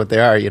politics, what they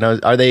are.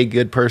 Are they a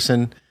good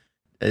person?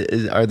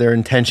 Are their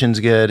intentions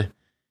good?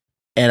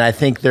 And I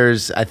think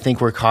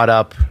we're caught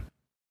up.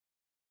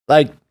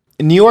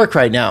 In New York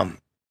right now,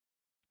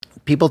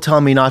 people tell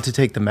me not to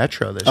take the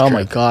metro this trip.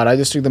 My God, I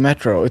just took the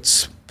metro.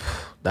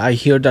 I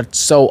hear that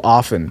so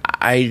often.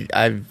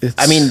 I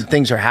mean,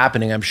 things are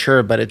happening, I'm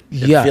sure, but it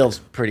feels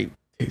pretty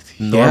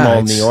normal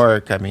in New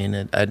York. I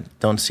mean, I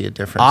don't see a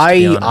difference.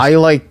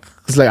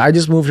 I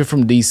just moved here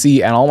from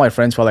DC, and all my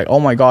friends were oh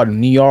my God,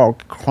 New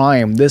York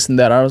crime, this and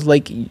that. I was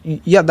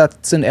yeah,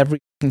 that's in every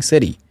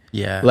city.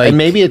 Yeah, and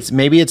maybe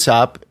it's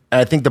up.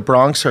 I think the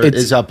Bronx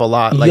is up a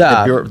lot.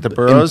 The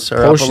boroughs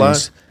are up a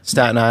lot.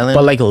 Staten Island,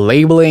 but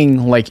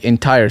labeling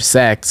entire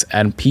sects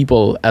and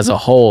people as a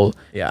whole.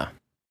 Yeah,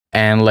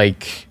 and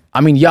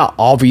I mean,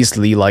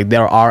 obviously,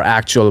 there are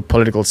actual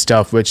political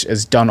stuff which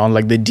is done on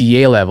the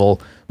DA level,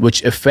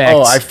 which affects.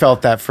 Oh, I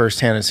felt that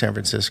firsthand in San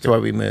Francisco. Why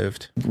we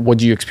moved. What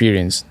do you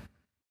experience?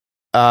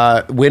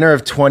 Winter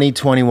of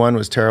 2021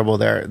 was terrible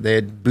there. They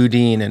had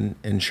Boudin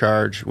in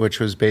charge, which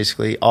was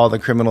basically all the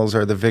criminals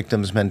are the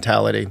victims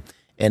mentality,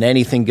 and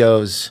anything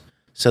goes.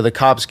 So the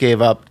cops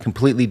gave up,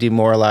 completely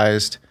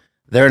demoralized.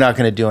 They're not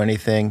going to do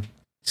anything.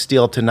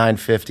 Steal up to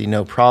 $950,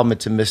 no problem.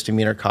 It's a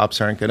misdemeanor.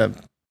 Cops aren't going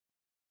to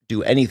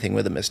do anything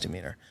with a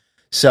misdemeanor.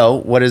 So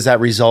what does that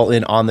result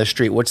in on the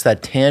street? What's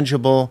that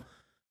tangible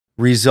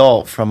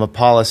result from a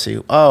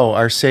policy? Oh,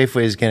 our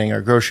Safeway is getting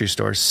our grocery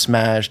stores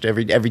smashed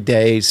every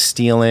day,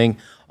 stealing.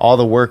 All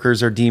the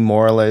workers are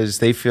demoralized.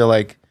 They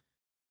feel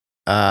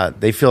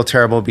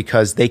terrible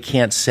because they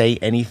can't say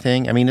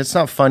anything. I mean, it's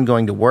not fun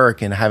going to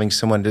work and having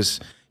someone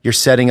you're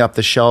setting up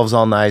the shelves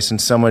all nice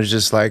and someone's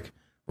just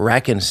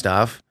wrecking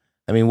stuff.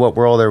 I mean, what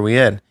world are we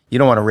in? You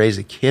don't want to raise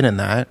a kid in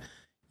that.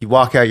 You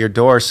walk out your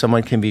door,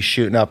 someone can be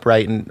shooting up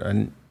right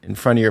in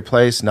front of your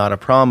place. Not a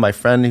problem. My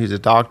friend who's a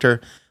doctor,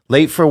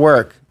 late for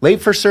work,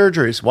 late for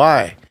surgeries.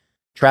 Why?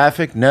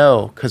 Traffic?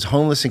 No, because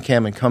homeless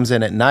encampment comes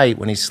in at night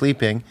when he's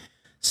sleeping,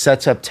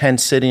 sets up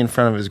tent city in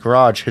front of his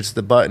garage, hits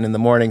the button in the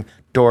morning,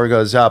 door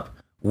goes up.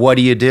 What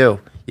do?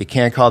 You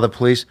can't call the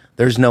police.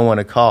 There's no one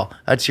to call.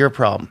 That's your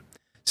problem.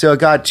 So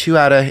it got too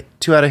out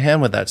of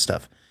hand with that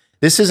stuff.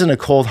 This isn't a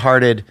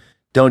cold-hearted,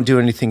 don't do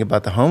anything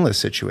about the homeless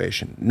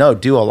situation. No,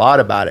 do a lot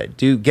about it.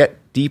 Do get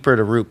deeper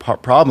to root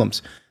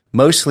problems.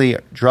 Mostly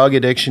drug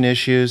addiction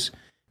issues,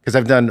 because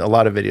I've done a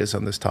lot of videos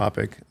on this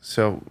topic.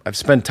 So I've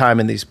spent time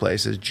in these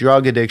places.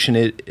 Drug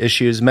addiction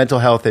issues, mental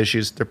health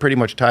issues, they're pretty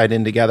much tied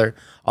in together.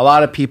 A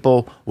lot of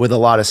people with a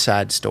lot of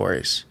sad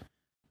stories.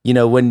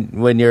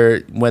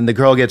 when the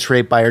girl gets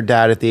raped by her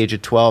dad at the age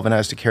of 12 and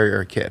has to carry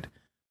her kid.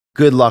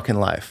 Good luck in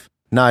life.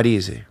 Not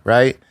easy,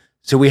 right?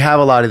 So we have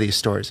a lot of these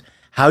stories.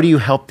 How do you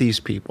help these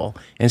people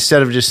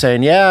instead of just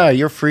saying, yeah,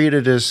 you're free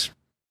to just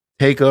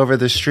take over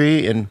the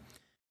street? And,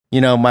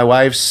 my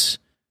wife's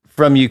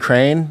from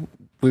Ukraine.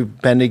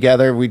 We've been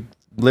together. We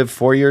lived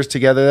 4 years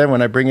together there.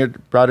 When I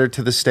brought her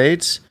to the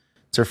States,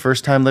 it's her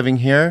first time living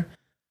here.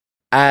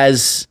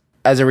 As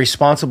a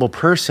responsible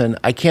person,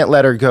 I can't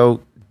let her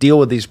go deal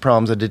with these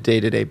problems on a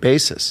day-to-day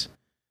basis.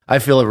 I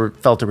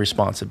felt a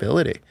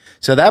responsibility.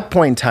 So that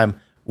point in time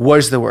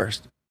was the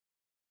worst.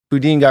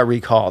 Houdin got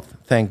recalled,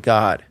 thank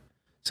God.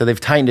 So they've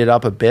tightened it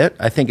up a bit.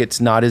 I think it's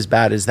not as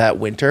bad as that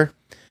winter.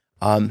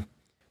 But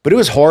it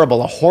was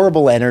horrible, a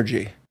horrible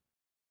energy.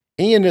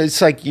 And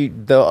it's like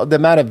the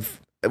amount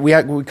of, we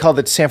called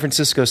it San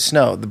Francisco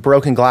snow, the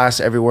broken glass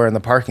everywhere in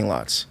the parking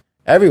lots,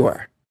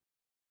 everywhere.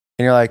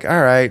 And you're like,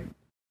 all right,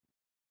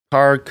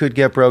 car could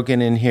get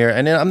broken in here.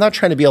 And I'm not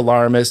trying to be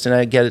alarmist, and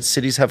I get it,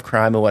 cities have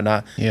crime and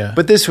whatnot. Yeah.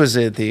 But this was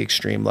at the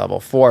extreme level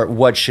for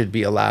what should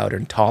be allowed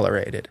and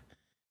tolerated.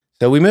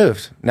 So we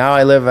moved. Now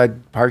I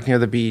park near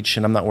the beach,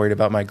 and I'm not worried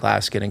about my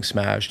glass getting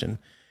smashed. And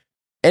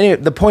anyway,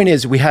 the point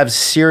is, we have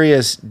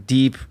serious,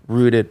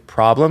 deep-rooted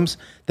problems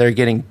that are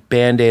getting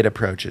Band-Aid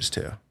approaches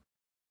to.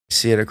 You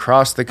see it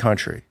across the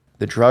country.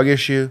 The drug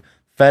issue,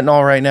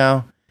 fentanyl right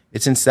now,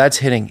 that's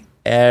hitting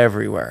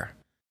everywhere.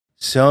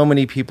 So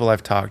many people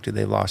I've talked to,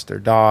 they lost their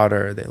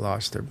daughter, they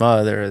lost their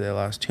mother, they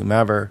lost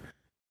whomever.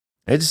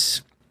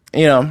 It's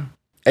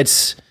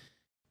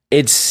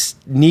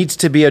needs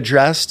to be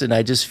addressed, and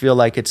I just feel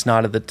like it's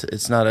not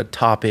a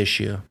top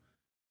issue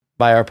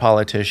by our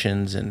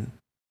politicians, and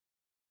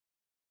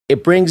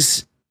it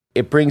brings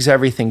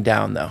everything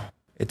down though.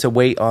 It's a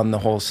weight on the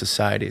whole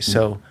society.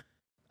 So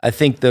I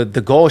think the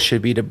goal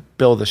should be to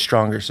build a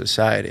stronger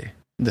society.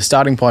 The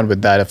starting point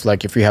with that,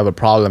 if you have a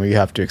problem, you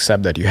have to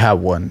accept that you have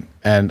one.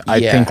 And I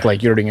think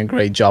you're doing a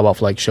great job of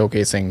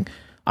showcasing.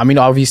 I mean,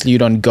 obviously you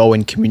don't go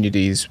in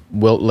communities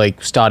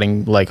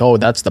starting oh,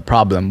 that's the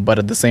problem. But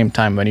at the same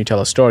time, when you tell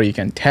a story, you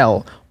can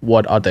tell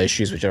what are the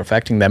issues which are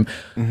affecting them.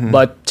 Mm-hmm.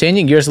 But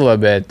changing gears a little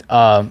bit.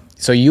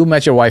 So you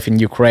met your wife in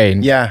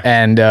Ukraine. Yeah.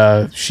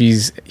 And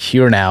she's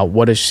here now.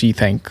 What does she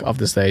think of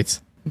the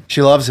States?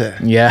 She loves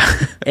it. Yeah.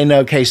 And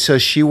so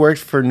she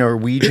worked for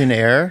Norwegian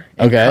Air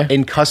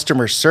in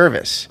customer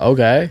service.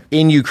 Okay.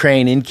 In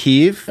Ukraine, in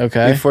Kyiv.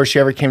 Okay. Before she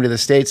ever came to the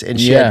States. And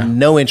she had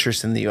no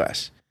interest in the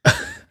US.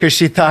 Because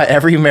she thought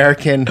every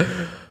American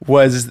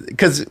was,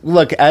 because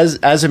look,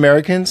 as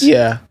Americans,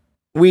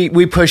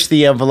 we push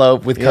the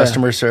envelope with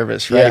customer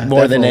service, right?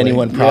 More than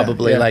anyone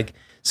probably.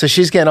 So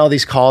she's getting all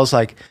these calls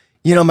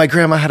my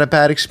grandma had a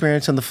bad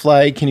experience on the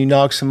flight. Can you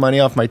knock some money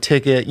off my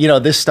ticket?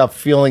 This stuff,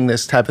 feeling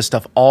this type of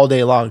stuff all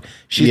day long.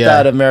 She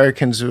thought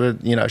Americans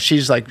would,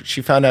 she's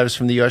she found out it was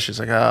from the US. She's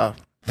like, oh,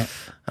 I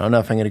don't know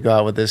if I'm going to go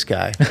out with this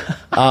guy.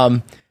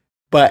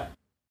 But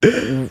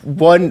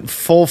one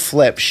full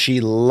flip, she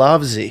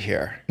loves it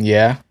here.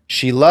 Yeah.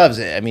 She loves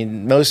it. I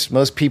mean,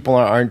 most people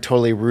aren't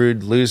totally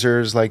rude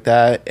losers like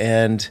that.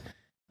 And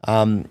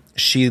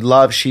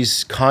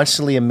she's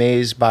constantly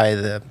amazed by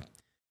the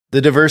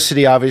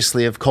diversity,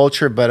 obviously, of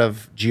culture, but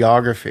of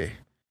geography.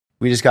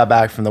 We just got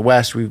back from the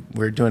West.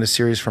 We're doing a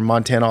series from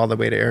Montana all the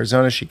way to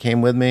Arizona. She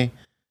came with me.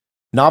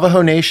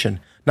 Navajo Nation.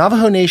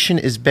 Navajo Nation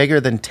is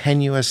bigger than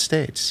 10 U.S.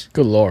 states.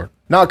 Good Lord.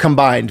 Not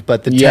combined,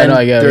 but there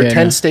are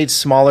 10 states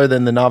smaller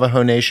than the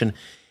Navajo Nation.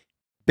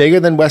 Bigger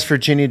than West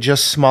Virginia,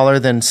 just smaller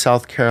than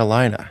South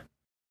Carolina.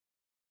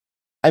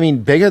 I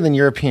mean, bigger than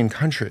European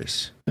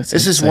countries.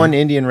 This is one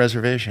Indian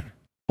reservation.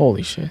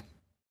 Holy shit.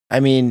 I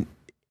mean,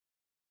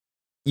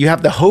 you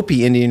have the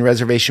Hopi Indian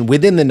reservation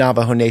within the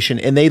Navajo Nation,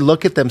 and they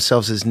look at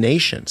themselves as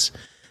nations.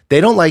 They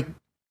don't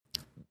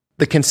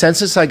the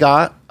consensus I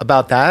got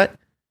about that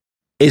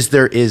is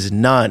there is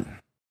none.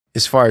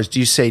 As far as, do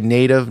you say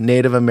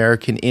Native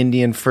American,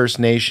 Indian, First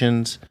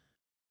Nations?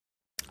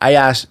 I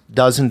asked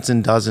dozens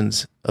and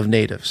dozens of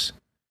natives.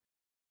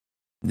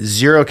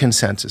 Zero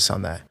consensus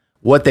on that.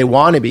 What they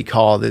want to be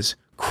called is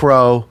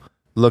Crow,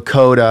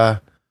 Lakota,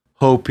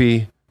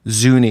 Hopi,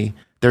 Zuni.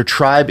 Their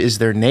tribe is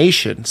their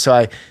nation.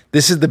 So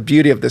this is the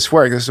beauty of this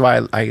work. This is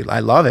why I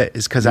love it,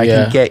 is because I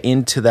can get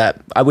into that.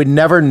 I would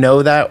never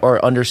know that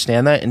or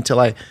understand that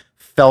until I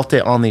felt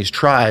it on these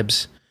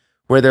tribes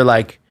where they're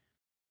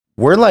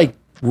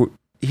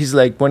he's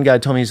like, one guy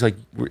told me, he's like,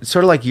 we're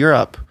sort of like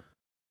Europe.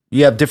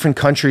 You have different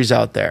countries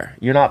out there.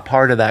 You're not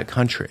part of that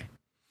country.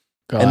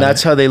 And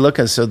that's how they look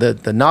at it. So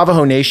the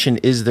Navajo Nation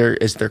is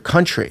their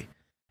country.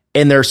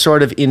 And they're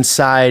sort of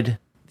inside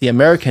the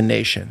American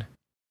nation.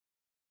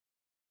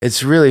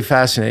 It's really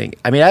fascinating.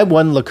 I mean, I had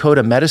one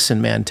Lakota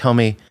medicine man tell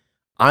me,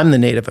 I'm the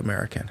Native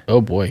American.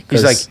 Oh boy.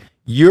 He's like,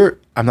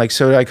 I'm like,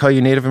 so do I call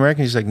you Native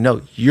American? He's like,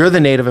 no, you're the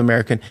Native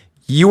American.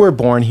 You were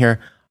born here.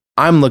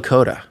 I'm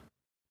Lakota.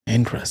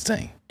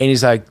 Interesting. And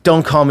he's like,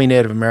 don't call me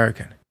Native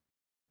American.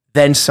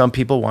 Then some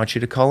people want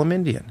you to call them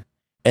Indian.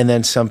 And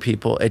then some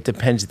people, it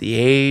depends the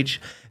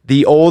age.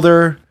 The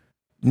older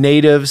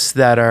natives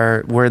that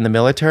were in the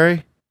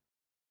military,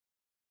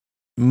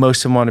 most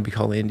of them want to be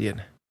called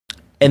Indian.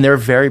 And they're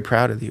very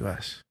proud of the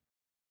U.S.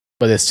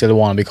 But they still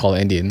want to be called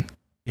Indian.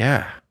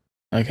 Yeah.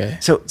 Okay.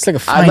 So it's like a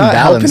fine I'm not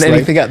balance. helping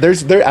anything out.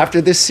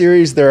 After this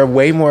series, there are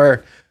way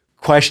more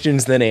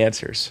questions than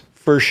answers,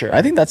 for sure.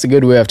 I think that's a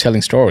good way of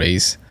telling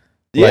stories.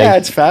 Yeah,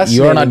 it's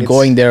fascinating. You're not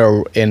going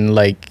there in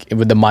like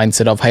with the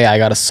mindset of, hey, I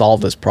got to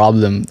solve this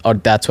problem, or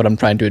that's what I'm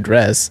trying to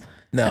address.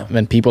 No.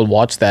 When people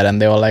watch that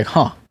and they were like,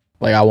 huh,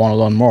 like I want to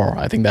learn more.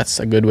 I think that's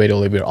a good way to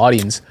live your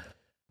audience.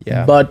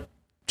 Yeah. But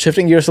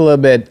shifting gears a little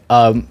bit,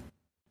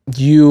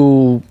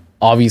 you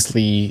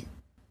obviously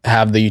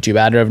have the YouTube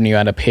ad revenue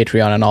and a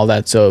Patreon and all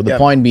that. So the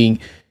point being,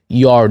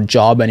 your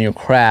job and your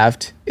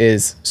craft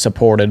is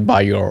supported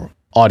by your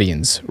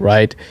audience,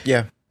 right?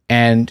 Yeah.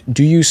 And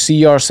do you see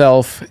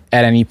yourself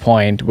at any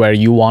point where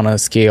you want to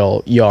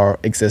scale your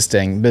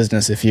existing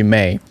business, if you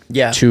may,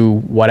 to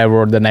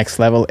whatever the next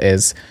level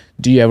is?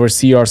 Do you ever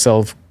see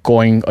yourself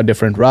going a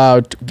different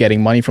route,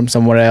 getting money from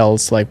somewhere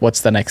else? Like,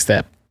 what's the next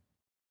step?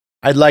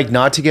 I'd like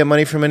not to get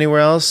money from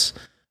anywhere else.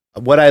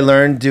 What I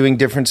learned doing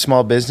different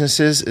small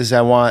businesses is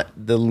I want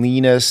the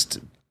leanest,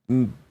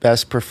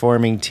 best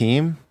performing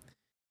team.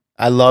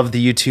 I love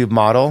the YouTube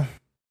model.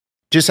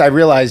 I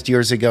realized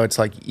years ago, it's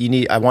like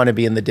I want to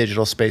be in the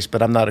digital space,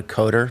 but I'm not a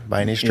coder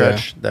by any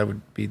stretch. That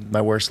would be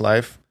my worst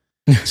life.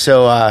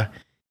 So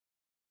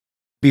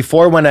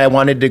before, when I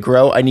wanted to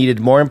grow, I needed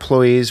more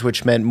employees,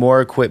 which meant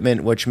more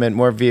equipment, which meant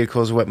more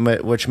vehicles,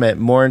 which meant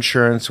more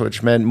insurance,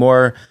 which meant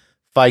more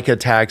FICA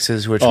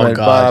taxes, which meant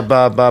blah,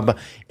 blah, blah, blah.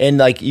 And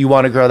like, you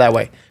want to grow that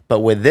way.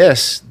 But with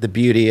this, the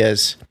beauty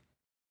is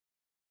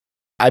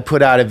I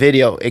put out a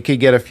video. It could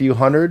get a few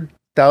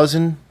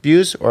 100,000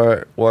 views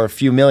or a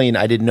few million.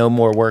 I did no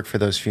more work for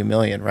those few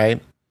million,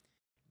 right?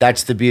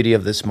 That's the beauty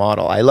of this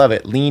model. I love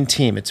it. Lean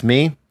team. It's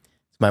me,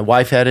 it's my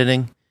wife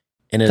editing,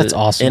 and that's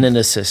awesome. And an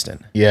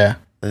assistant. Yeah.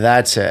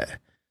 That's it.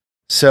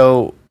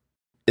 So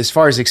as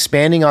far as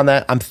expanding on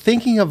that, I'm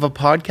thinking of a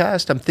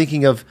podcast. I'm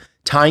thinking of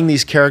tying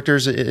these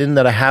characters in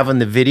that I have in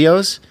the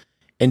videos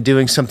and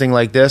doing something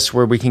like this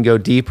where we can go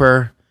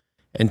deeper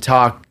and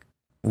talk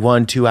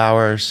 1-2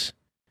 hours,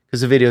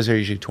 because the videos are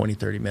usually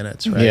 20-30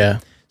 minutes, right? Yeah.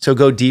 So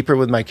go deeper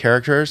with my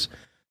characters.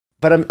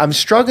 But I'm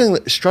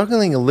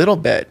struggling a little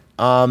bit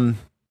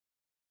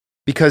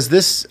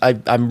because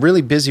I'm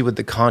really busy with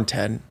the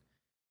content.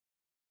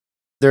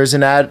 There's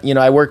an ad,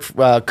 I work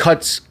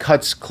Cuts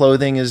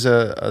Clothing is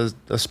a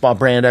spa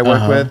brand I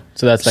work with.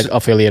 So that's like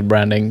affiliate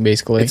branding,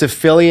 basically. It's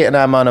affiliate, and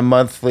I'm on a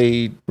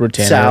monthly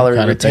salary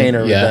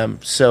retainer with them.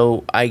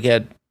 So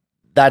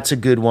that's a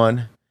good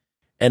one.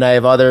 And I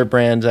have other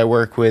brands I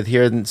work with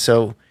here. And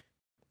so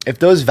if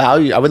those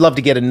value, I would love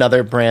to get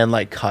another brand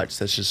like Cuts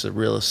that's just a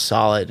real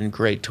solid and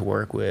great to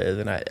work with.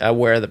 And I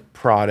wear the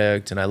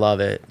product and I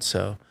love it.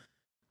 So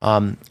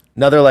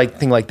another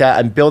thing like that.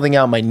 I'm building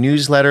out my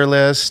newsletter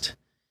list.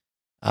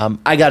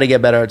 I got to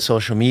get better at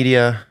social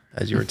media,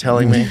 as you were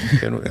telling me.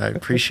 I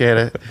appreciate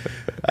it.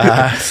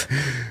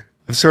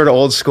 I'm sort of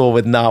old school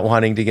with not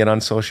wanting to get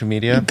on social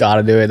media. You got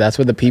to do it. That's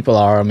what the people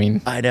are. I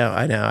mean, I know.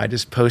 I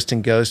just post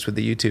and ghost with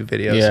the YouTube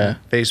videos and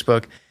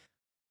Facebook.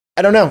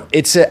 I don't know.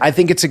 I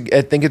think it's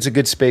a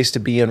good space to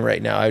be in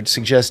right now. I would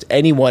suggest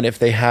anyone, if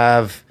they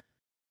have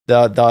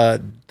the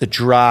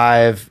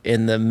drive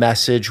in the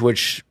message,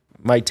 which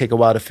might take a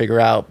while to figure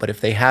out, but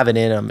if they have it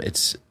in them,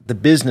 the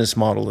business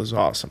model is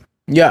awesome.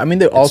 Yeah, I mean,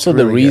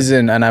 the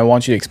reason, and I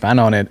want you to expand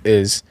on it,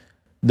 is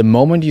the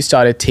moment you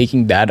started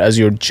taking that as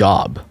your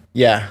job.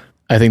 Yeah.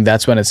 I think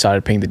that's when it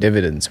started paying the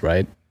dividends,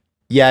 right?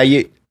 Yeah,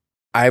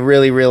 I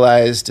really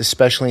realized,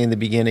 especially in the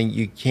beginning,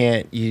 you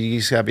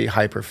just gotta be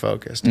hyper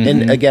focused. Mm-hmm.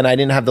 And again, I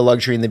didn't have the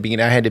luxury in the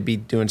beginning. I had to be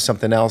doing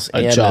something else.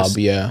 A job,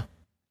 yeah.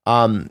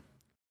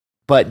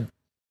 But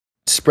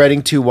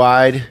spreading too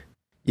wide,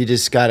 you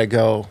just gotta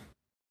go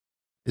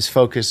as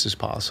focused as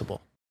possible.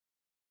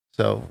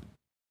 So,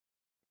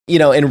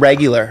 in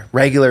regular,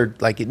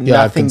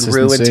 nothing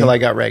grew until I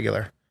got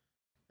regular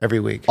every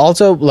week.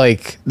 Also,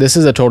 this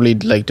is a totally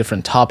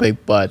different topic,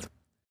 but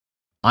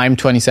I'm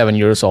 27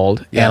 years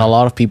old, and a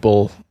lot of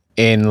people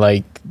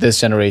in this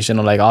generation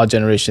or our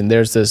generation,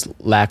 there's this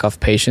lack of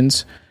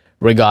patience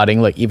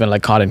regarding even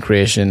content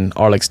creation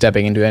or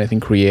stepping into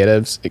anything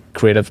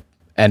creative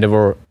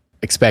endeavor,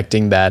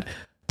 expecting that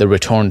the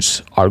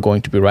returns are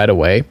going to be right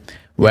away.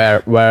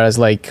 Whereas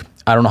I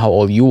don't know how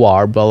old you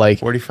are, but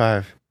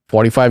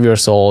 45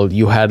 years old,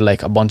 you had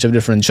a bunch of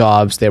different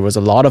jobs. There was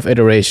a lot of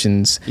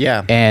iterations.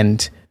 Yeah.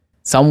 And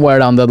somewhere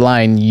down the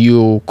line,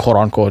 you quote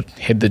unquote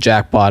hit the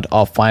jackpot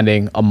of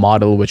finding a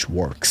model which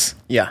works.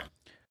 Yeah.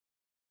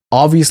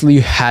 Obviously,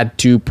 you had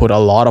to put a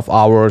lot of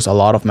hours, a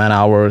lot of man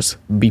hours,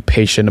 be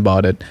patient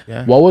about it.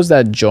 Yeah. What was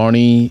that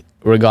journey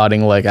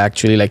regarding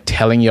actually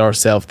telling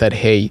yourself that,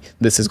 hey,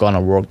 this is going to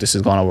work, this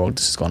is going to work,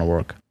 this is going to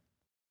work?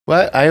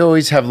 Well, I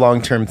always have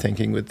long-term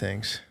thinking with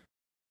things.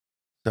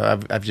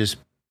 So I've just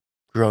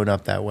grown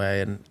up that way,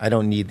 and I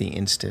don't need the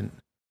instant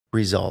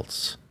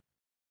results.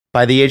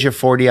 By the age of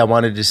 40, I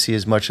wanted to see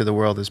as much of the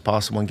world as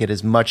possible and get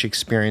as much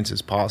experience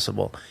as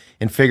possible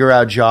and figure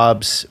out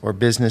jobs or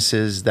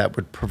businesses that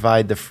would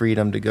provide the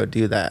freedom to go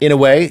do that. In a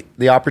way,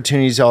 the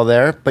opportunity's all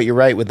there, but you're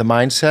right, with the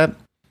mindset,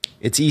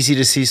 it's easy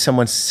to see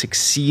someone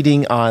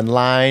succeeding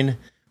online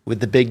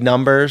with the big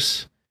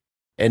numbers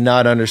and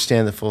not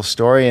understand the full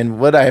story. And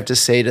what I have to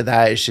say to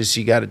that is just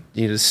you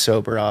need to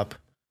sober up.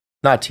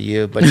 Not to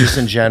you, but just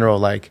in general,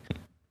 like,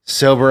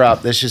 sober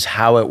up. That's just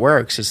how it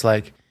works. It's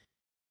like,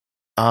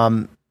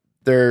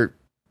 they're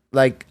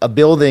like, a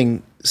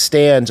building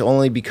stands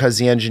only because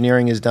the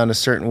engineering is done a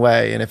certain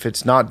way, and if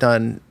it's not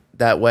done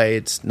that way,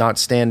 it's not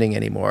standing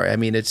anymore. I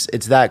mean, it's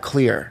that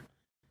clear.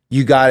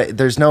 You got it.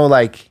 There's no,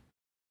 like,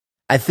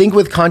 I think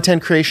with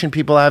content creation,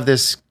 people have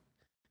this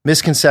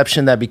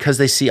misconception that because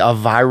they see a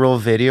viral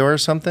video or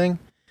something,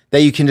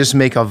 that you can just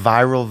make a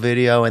viral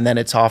video and then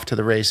it's off to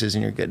the races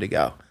and you're good to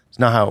go. It's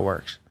not how it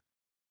works.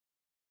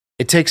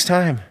 It takes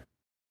time.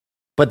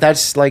 But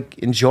that's like,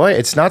 enjoy it.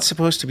 It's not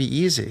supposed to be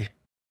easy.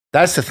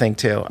 That's the thing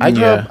too. I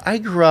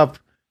grew up,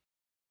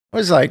 I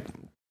was like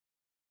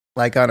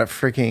on a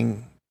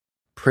freaking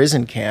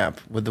prison camp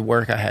with the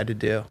work I had to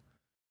do.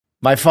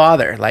 My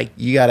father, like,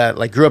 you gotta,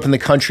 like, grew up in the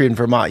country in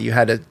Vermont. You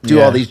had to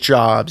do all these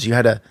jobs. You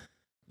had to,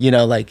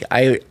 like,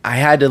 I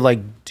had to,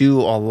 like,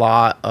 do a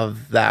lot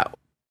of that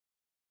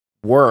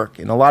work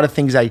and a lot of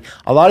things I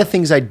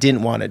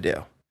didn't want to do.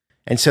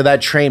 And so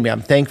that trained me.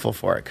 I'm thankful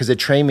for it because it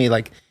trained me,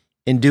 like,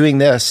 in doing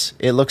this,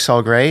 it looks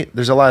all great.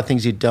 There's a lot of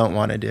things you don't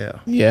want to do.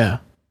 Yeah.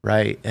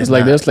 Right. It's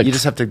like, there's like, you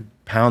just have to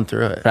pound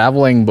through it.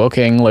 Traveling,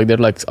 booking, like, there's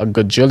like a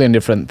gajillion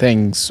different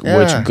things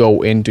which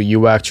go into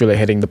you actually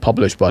hitting the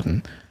publish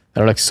button.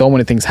 There are like so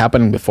many things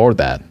happening before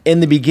that. In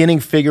the beginning,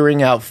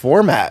 figuring out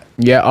format.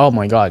 Yeah. Oh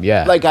my God.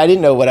 Yeah. Like, I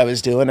didn't know what I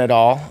was doing at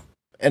all.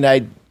 And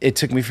it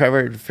took me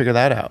forever to figure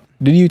that out.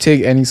 Did you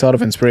take any sort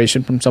of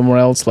inspiration from somewhere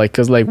else? Like,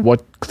 cause like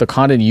what the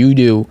content you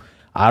do,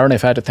 I don't know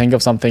if I had to think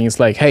of something. It's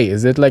like, hey,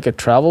 is it like a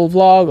travel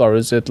vlog or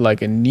is it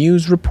like a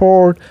news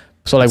report?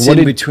 So like, what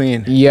in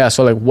between? Yeah.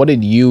 So like, what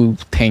did you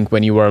think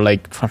when you were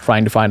like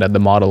trying to find out the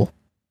model?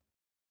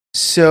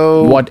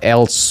 So what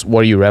else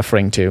were you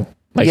referring to?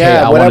 Like,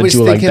 yeah, hey, what I was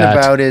thinking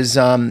about is,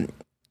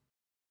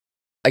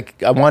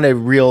 like, I want a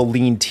real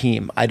lean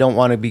team. I don't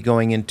want to be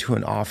going into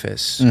an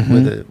office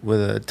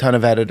with a ton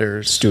of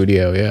editors,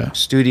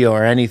 studio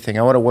or anything.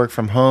 I want to work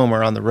from home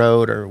or on the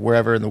road or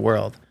wherever in the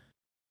world.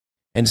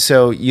 And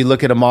so you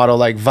look at a model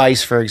like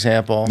Vice, for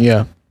example.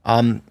 Yeah.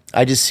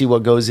 I just see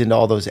what goes into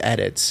all those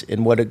edits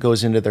and what it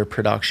goes into their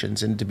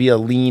productions. And to be a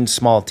lean,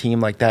 small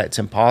team like that, it's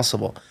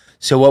impossible.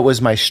 So what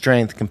was my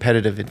strength,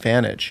 competitive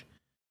advantage?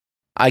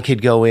 I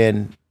could go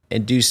in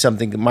and do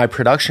something. My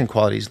production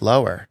quality is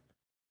lower.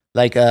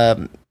 Like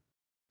a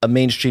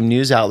mainstream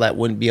news outlet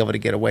wouldn't be able to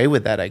get away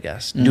with that, I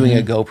guess, doing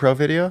a GoPro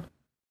video.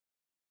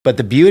 But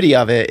the beauty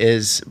of it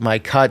is my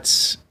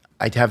cuts,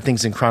 I have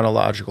things in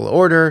chronological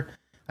order.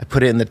 I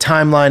put it in the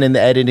timeline in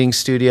the editing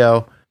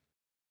studio.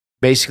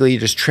 Basically,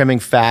 just trimming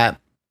fat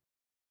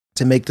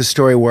to make the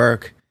story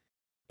work.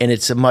 And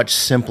it's a much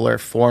simpler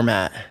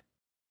format.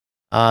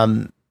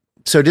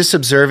 So just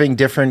observing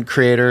different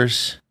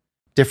creators,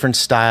 different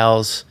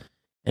styles,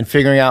 and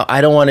figuring out,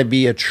 I don't want to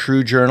be a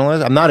true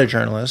journalist. I'm not a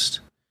journalist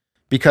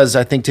because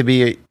I think to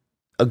be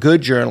a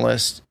good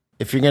journalist,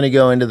 if you're going to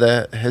go into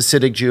the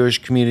Hasidic Jewish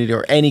community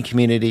or any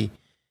community,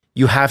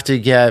 you have to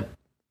get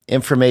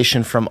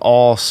information from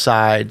all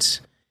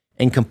sides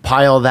and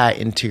compile that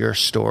into your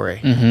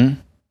story.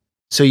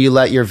 So you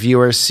let your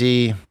viewers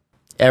see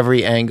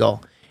every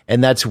angle.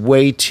 And that's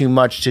way too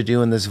much to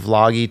do in this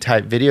vloggy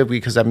type video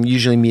because I'm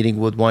usually meeting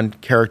with one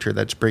character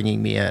that's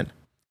bringing me in.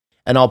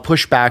 And I'll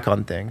push back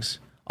on things.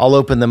 I'll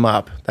open them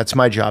up. That's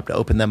my job, to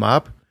open them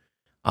up.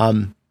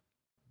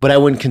 But I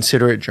wouldn't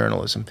consider it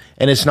journalism.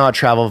 And it's not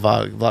travel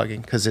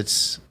vlogging because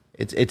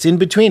it's in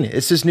between.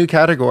 It's this new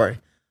category.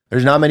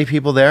 There's not many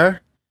people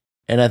there.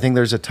 And I think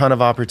there's a ton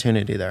of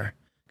opportunity there.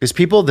 Because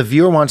the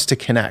viewer wants to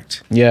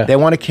connect. Yeah. They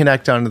want to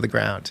connect onto the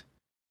ground.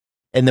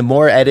 And the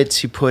more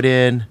edits you put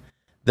in,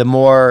 the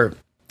more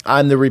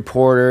I'm the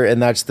reporter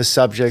and that's the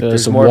subject.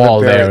 There's more a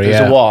wall there.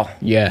 There's a wall.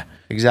 Yeah.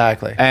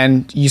 Exactly.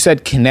 And you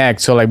said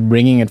connect, so like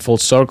bringing it full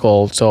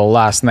circle. So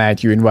last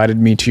night you invited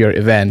me to your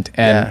event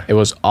and it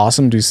was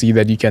awesome to see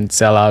that you can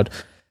sell out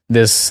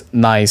this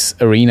nice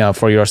arena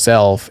for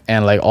yourself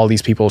and like all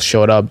these people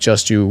showed up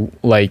just to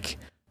like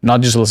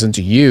not just listen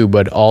to you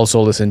but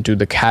also listen to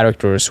the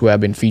characters who have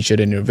been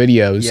featured in your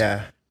videos.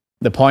 Yeah.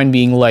 The point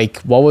being, like,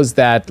 what was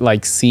that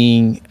like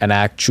seeing an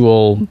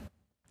actual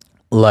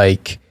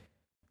like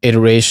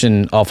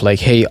iteration of like,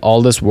 hey,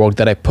 all this work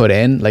that I put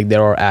in, like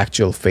there are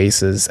actual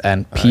faces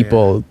and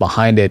people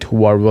behind it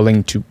who are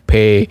willing to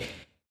pay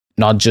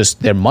not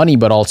just their money,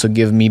 but also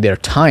give me their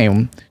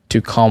time to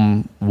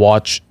come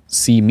watch,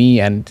 see me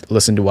and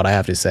listen to what I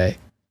have to say.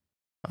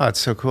 Oh,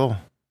 it's so cool.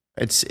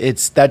 That's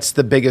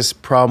the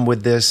biggest problem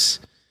with this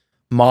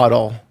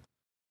model.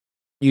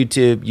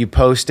 YouTube, you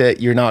post it,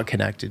 you're not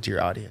connected to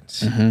your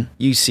audience.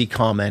 You see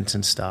comments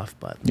and stuff,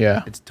 but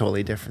it's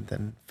totally different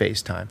than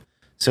FaceTime.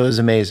 So it was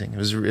amazing. It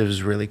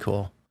was really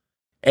cool.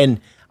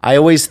 And I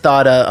always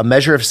thought a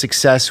measure of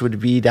success would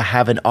be to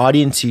have an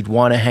audience you'd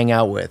want to hang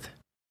out with.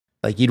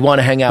 Like you'd want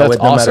to hang out That's with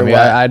no awesome.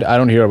 matter what. I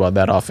don't hear about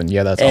that often.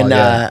 Yeah, that's And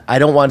yeah. I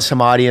don't want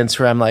some audience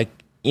where I'm like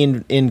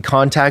in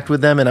contact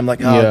with them and I'm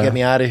like, oh, get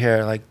me out of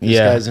here. Like this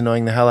guy's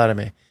annoying the hell out of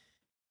me.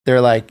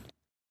 They're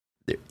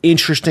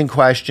interesting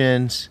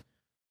questions,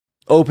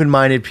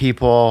 open-minded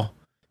people.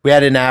 We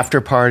had an after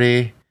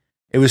party.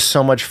 It was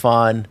so much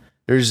fun.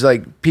 There's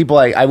like people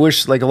I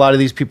wish like a lot of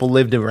these people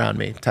lived around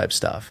me type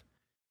stuff.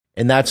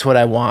 And that's what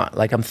I want.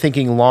 Like I'm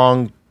thinking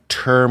long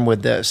term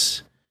with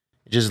this.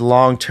 Just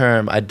long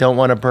term. I don't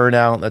want to burn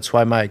out. That's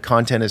why my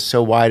content is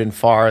so wide and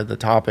far, the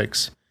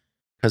topics,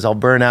 because I'll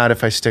burn out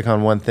if I stick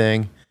on one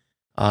thing.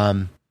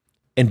 And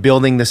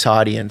building this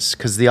audience,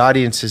 because the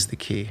audience is the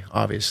key,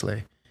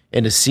 obviously.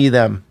 And to see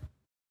them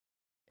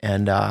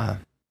and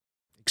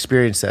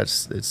experience that,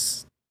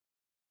 it's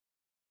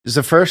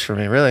a first for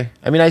me, really.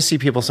 I mean, I see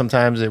people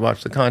sometimes, they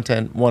watch the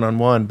content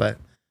one-on-one, but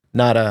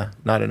not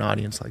an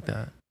audience like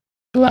that.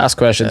 Last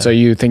question. Yeah. So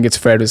you think it's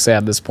fair to say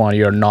at this point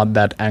you're not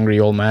that angry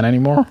old man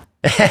anymore?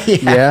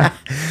 Yeah.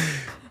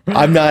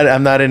 I'm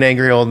not an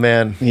angry old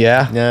man.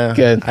 Yeah.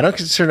 Good. I don't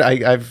consider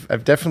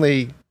I've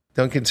definitely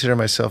don't consider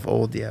myself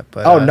old yet,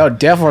 but no,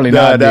 definitely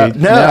not.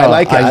 Dude. No, I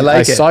like it.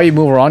 I saw you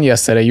move around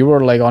yesterday. You were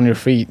like on your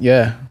feet.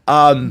 Yeah.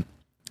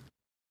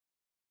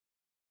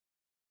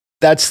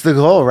 That's the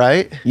goal,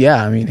 right?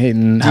 Yeah, I mean,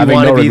 do you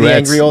want to be the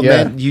angry old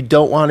man? You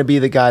don't want to be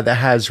the guy that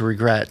has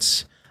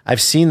regrets.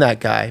 I've seen that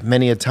guy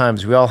many a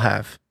times. We all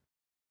have.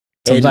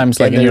 Sometimes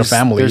like in your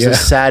family. There's a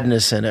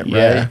sadness in it,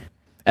 right?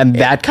 And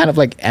that kind of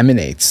like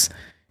emanates.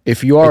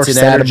 If you are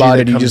sad about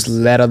it, you just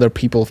let other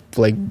people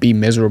like be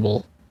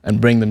miserable and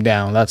bring them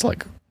down. That's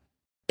like.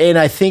 And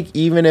I think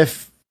even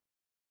if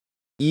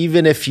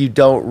you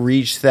don't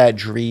reach that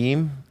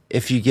dream,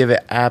 if you give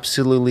it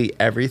absolutely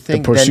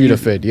everything, the pursuit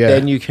of it,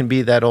 then you can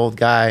be that old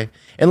guy.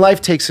 And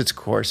life takes its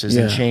courses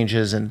and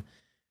changes, and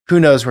who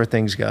knows where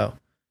things go.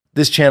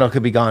 This channel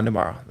could be gone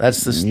tomorrow.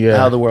 That's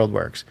how the world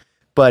works.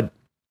 But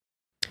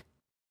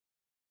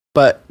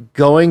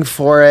going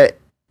for it,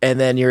 and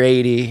then you're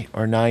 80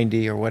 or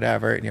 90 or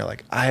whatever, and you're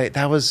like,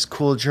 that was a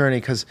cool journey,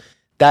 because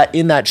that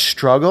in that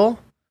struggle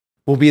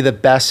will be the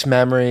best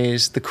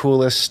memories, the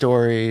coolest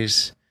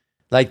stories,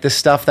 like the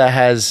stuff that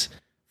has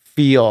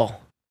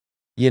feel.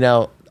 You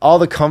know, all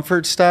the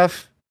comfort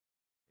stuff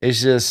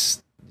is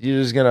just,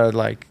 you're just going to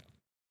like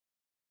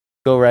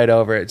go right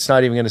over it. It's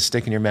not even going to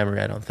stick in your memory,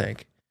 I don't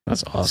think.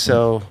 That's awesome.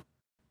 So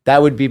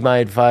that would be my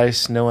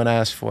advice. No one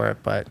asked for it,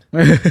 but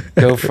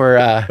go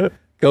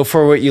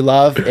for what you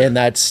love. And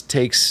that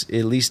takes,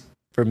 at least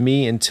for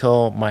me,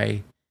 until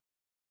my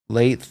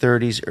late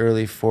 30s,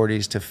 early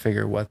 40s to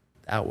figure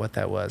out what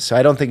that was. So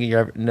I don't think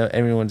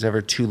anyone's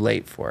ever too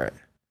late for it.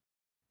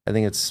 I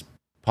think it's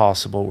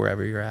possible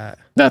wherever you're at.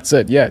 That's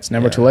it. Yeah, it's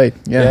never too late.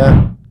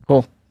 Yeah.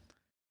 Cool.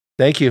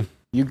 Thank you.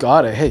 You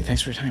got it. Hey,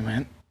 thanks for your time,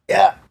 man.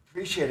 Yeah,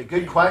 appreciate it.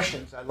 Good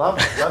questions. I love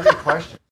it. Love your questions.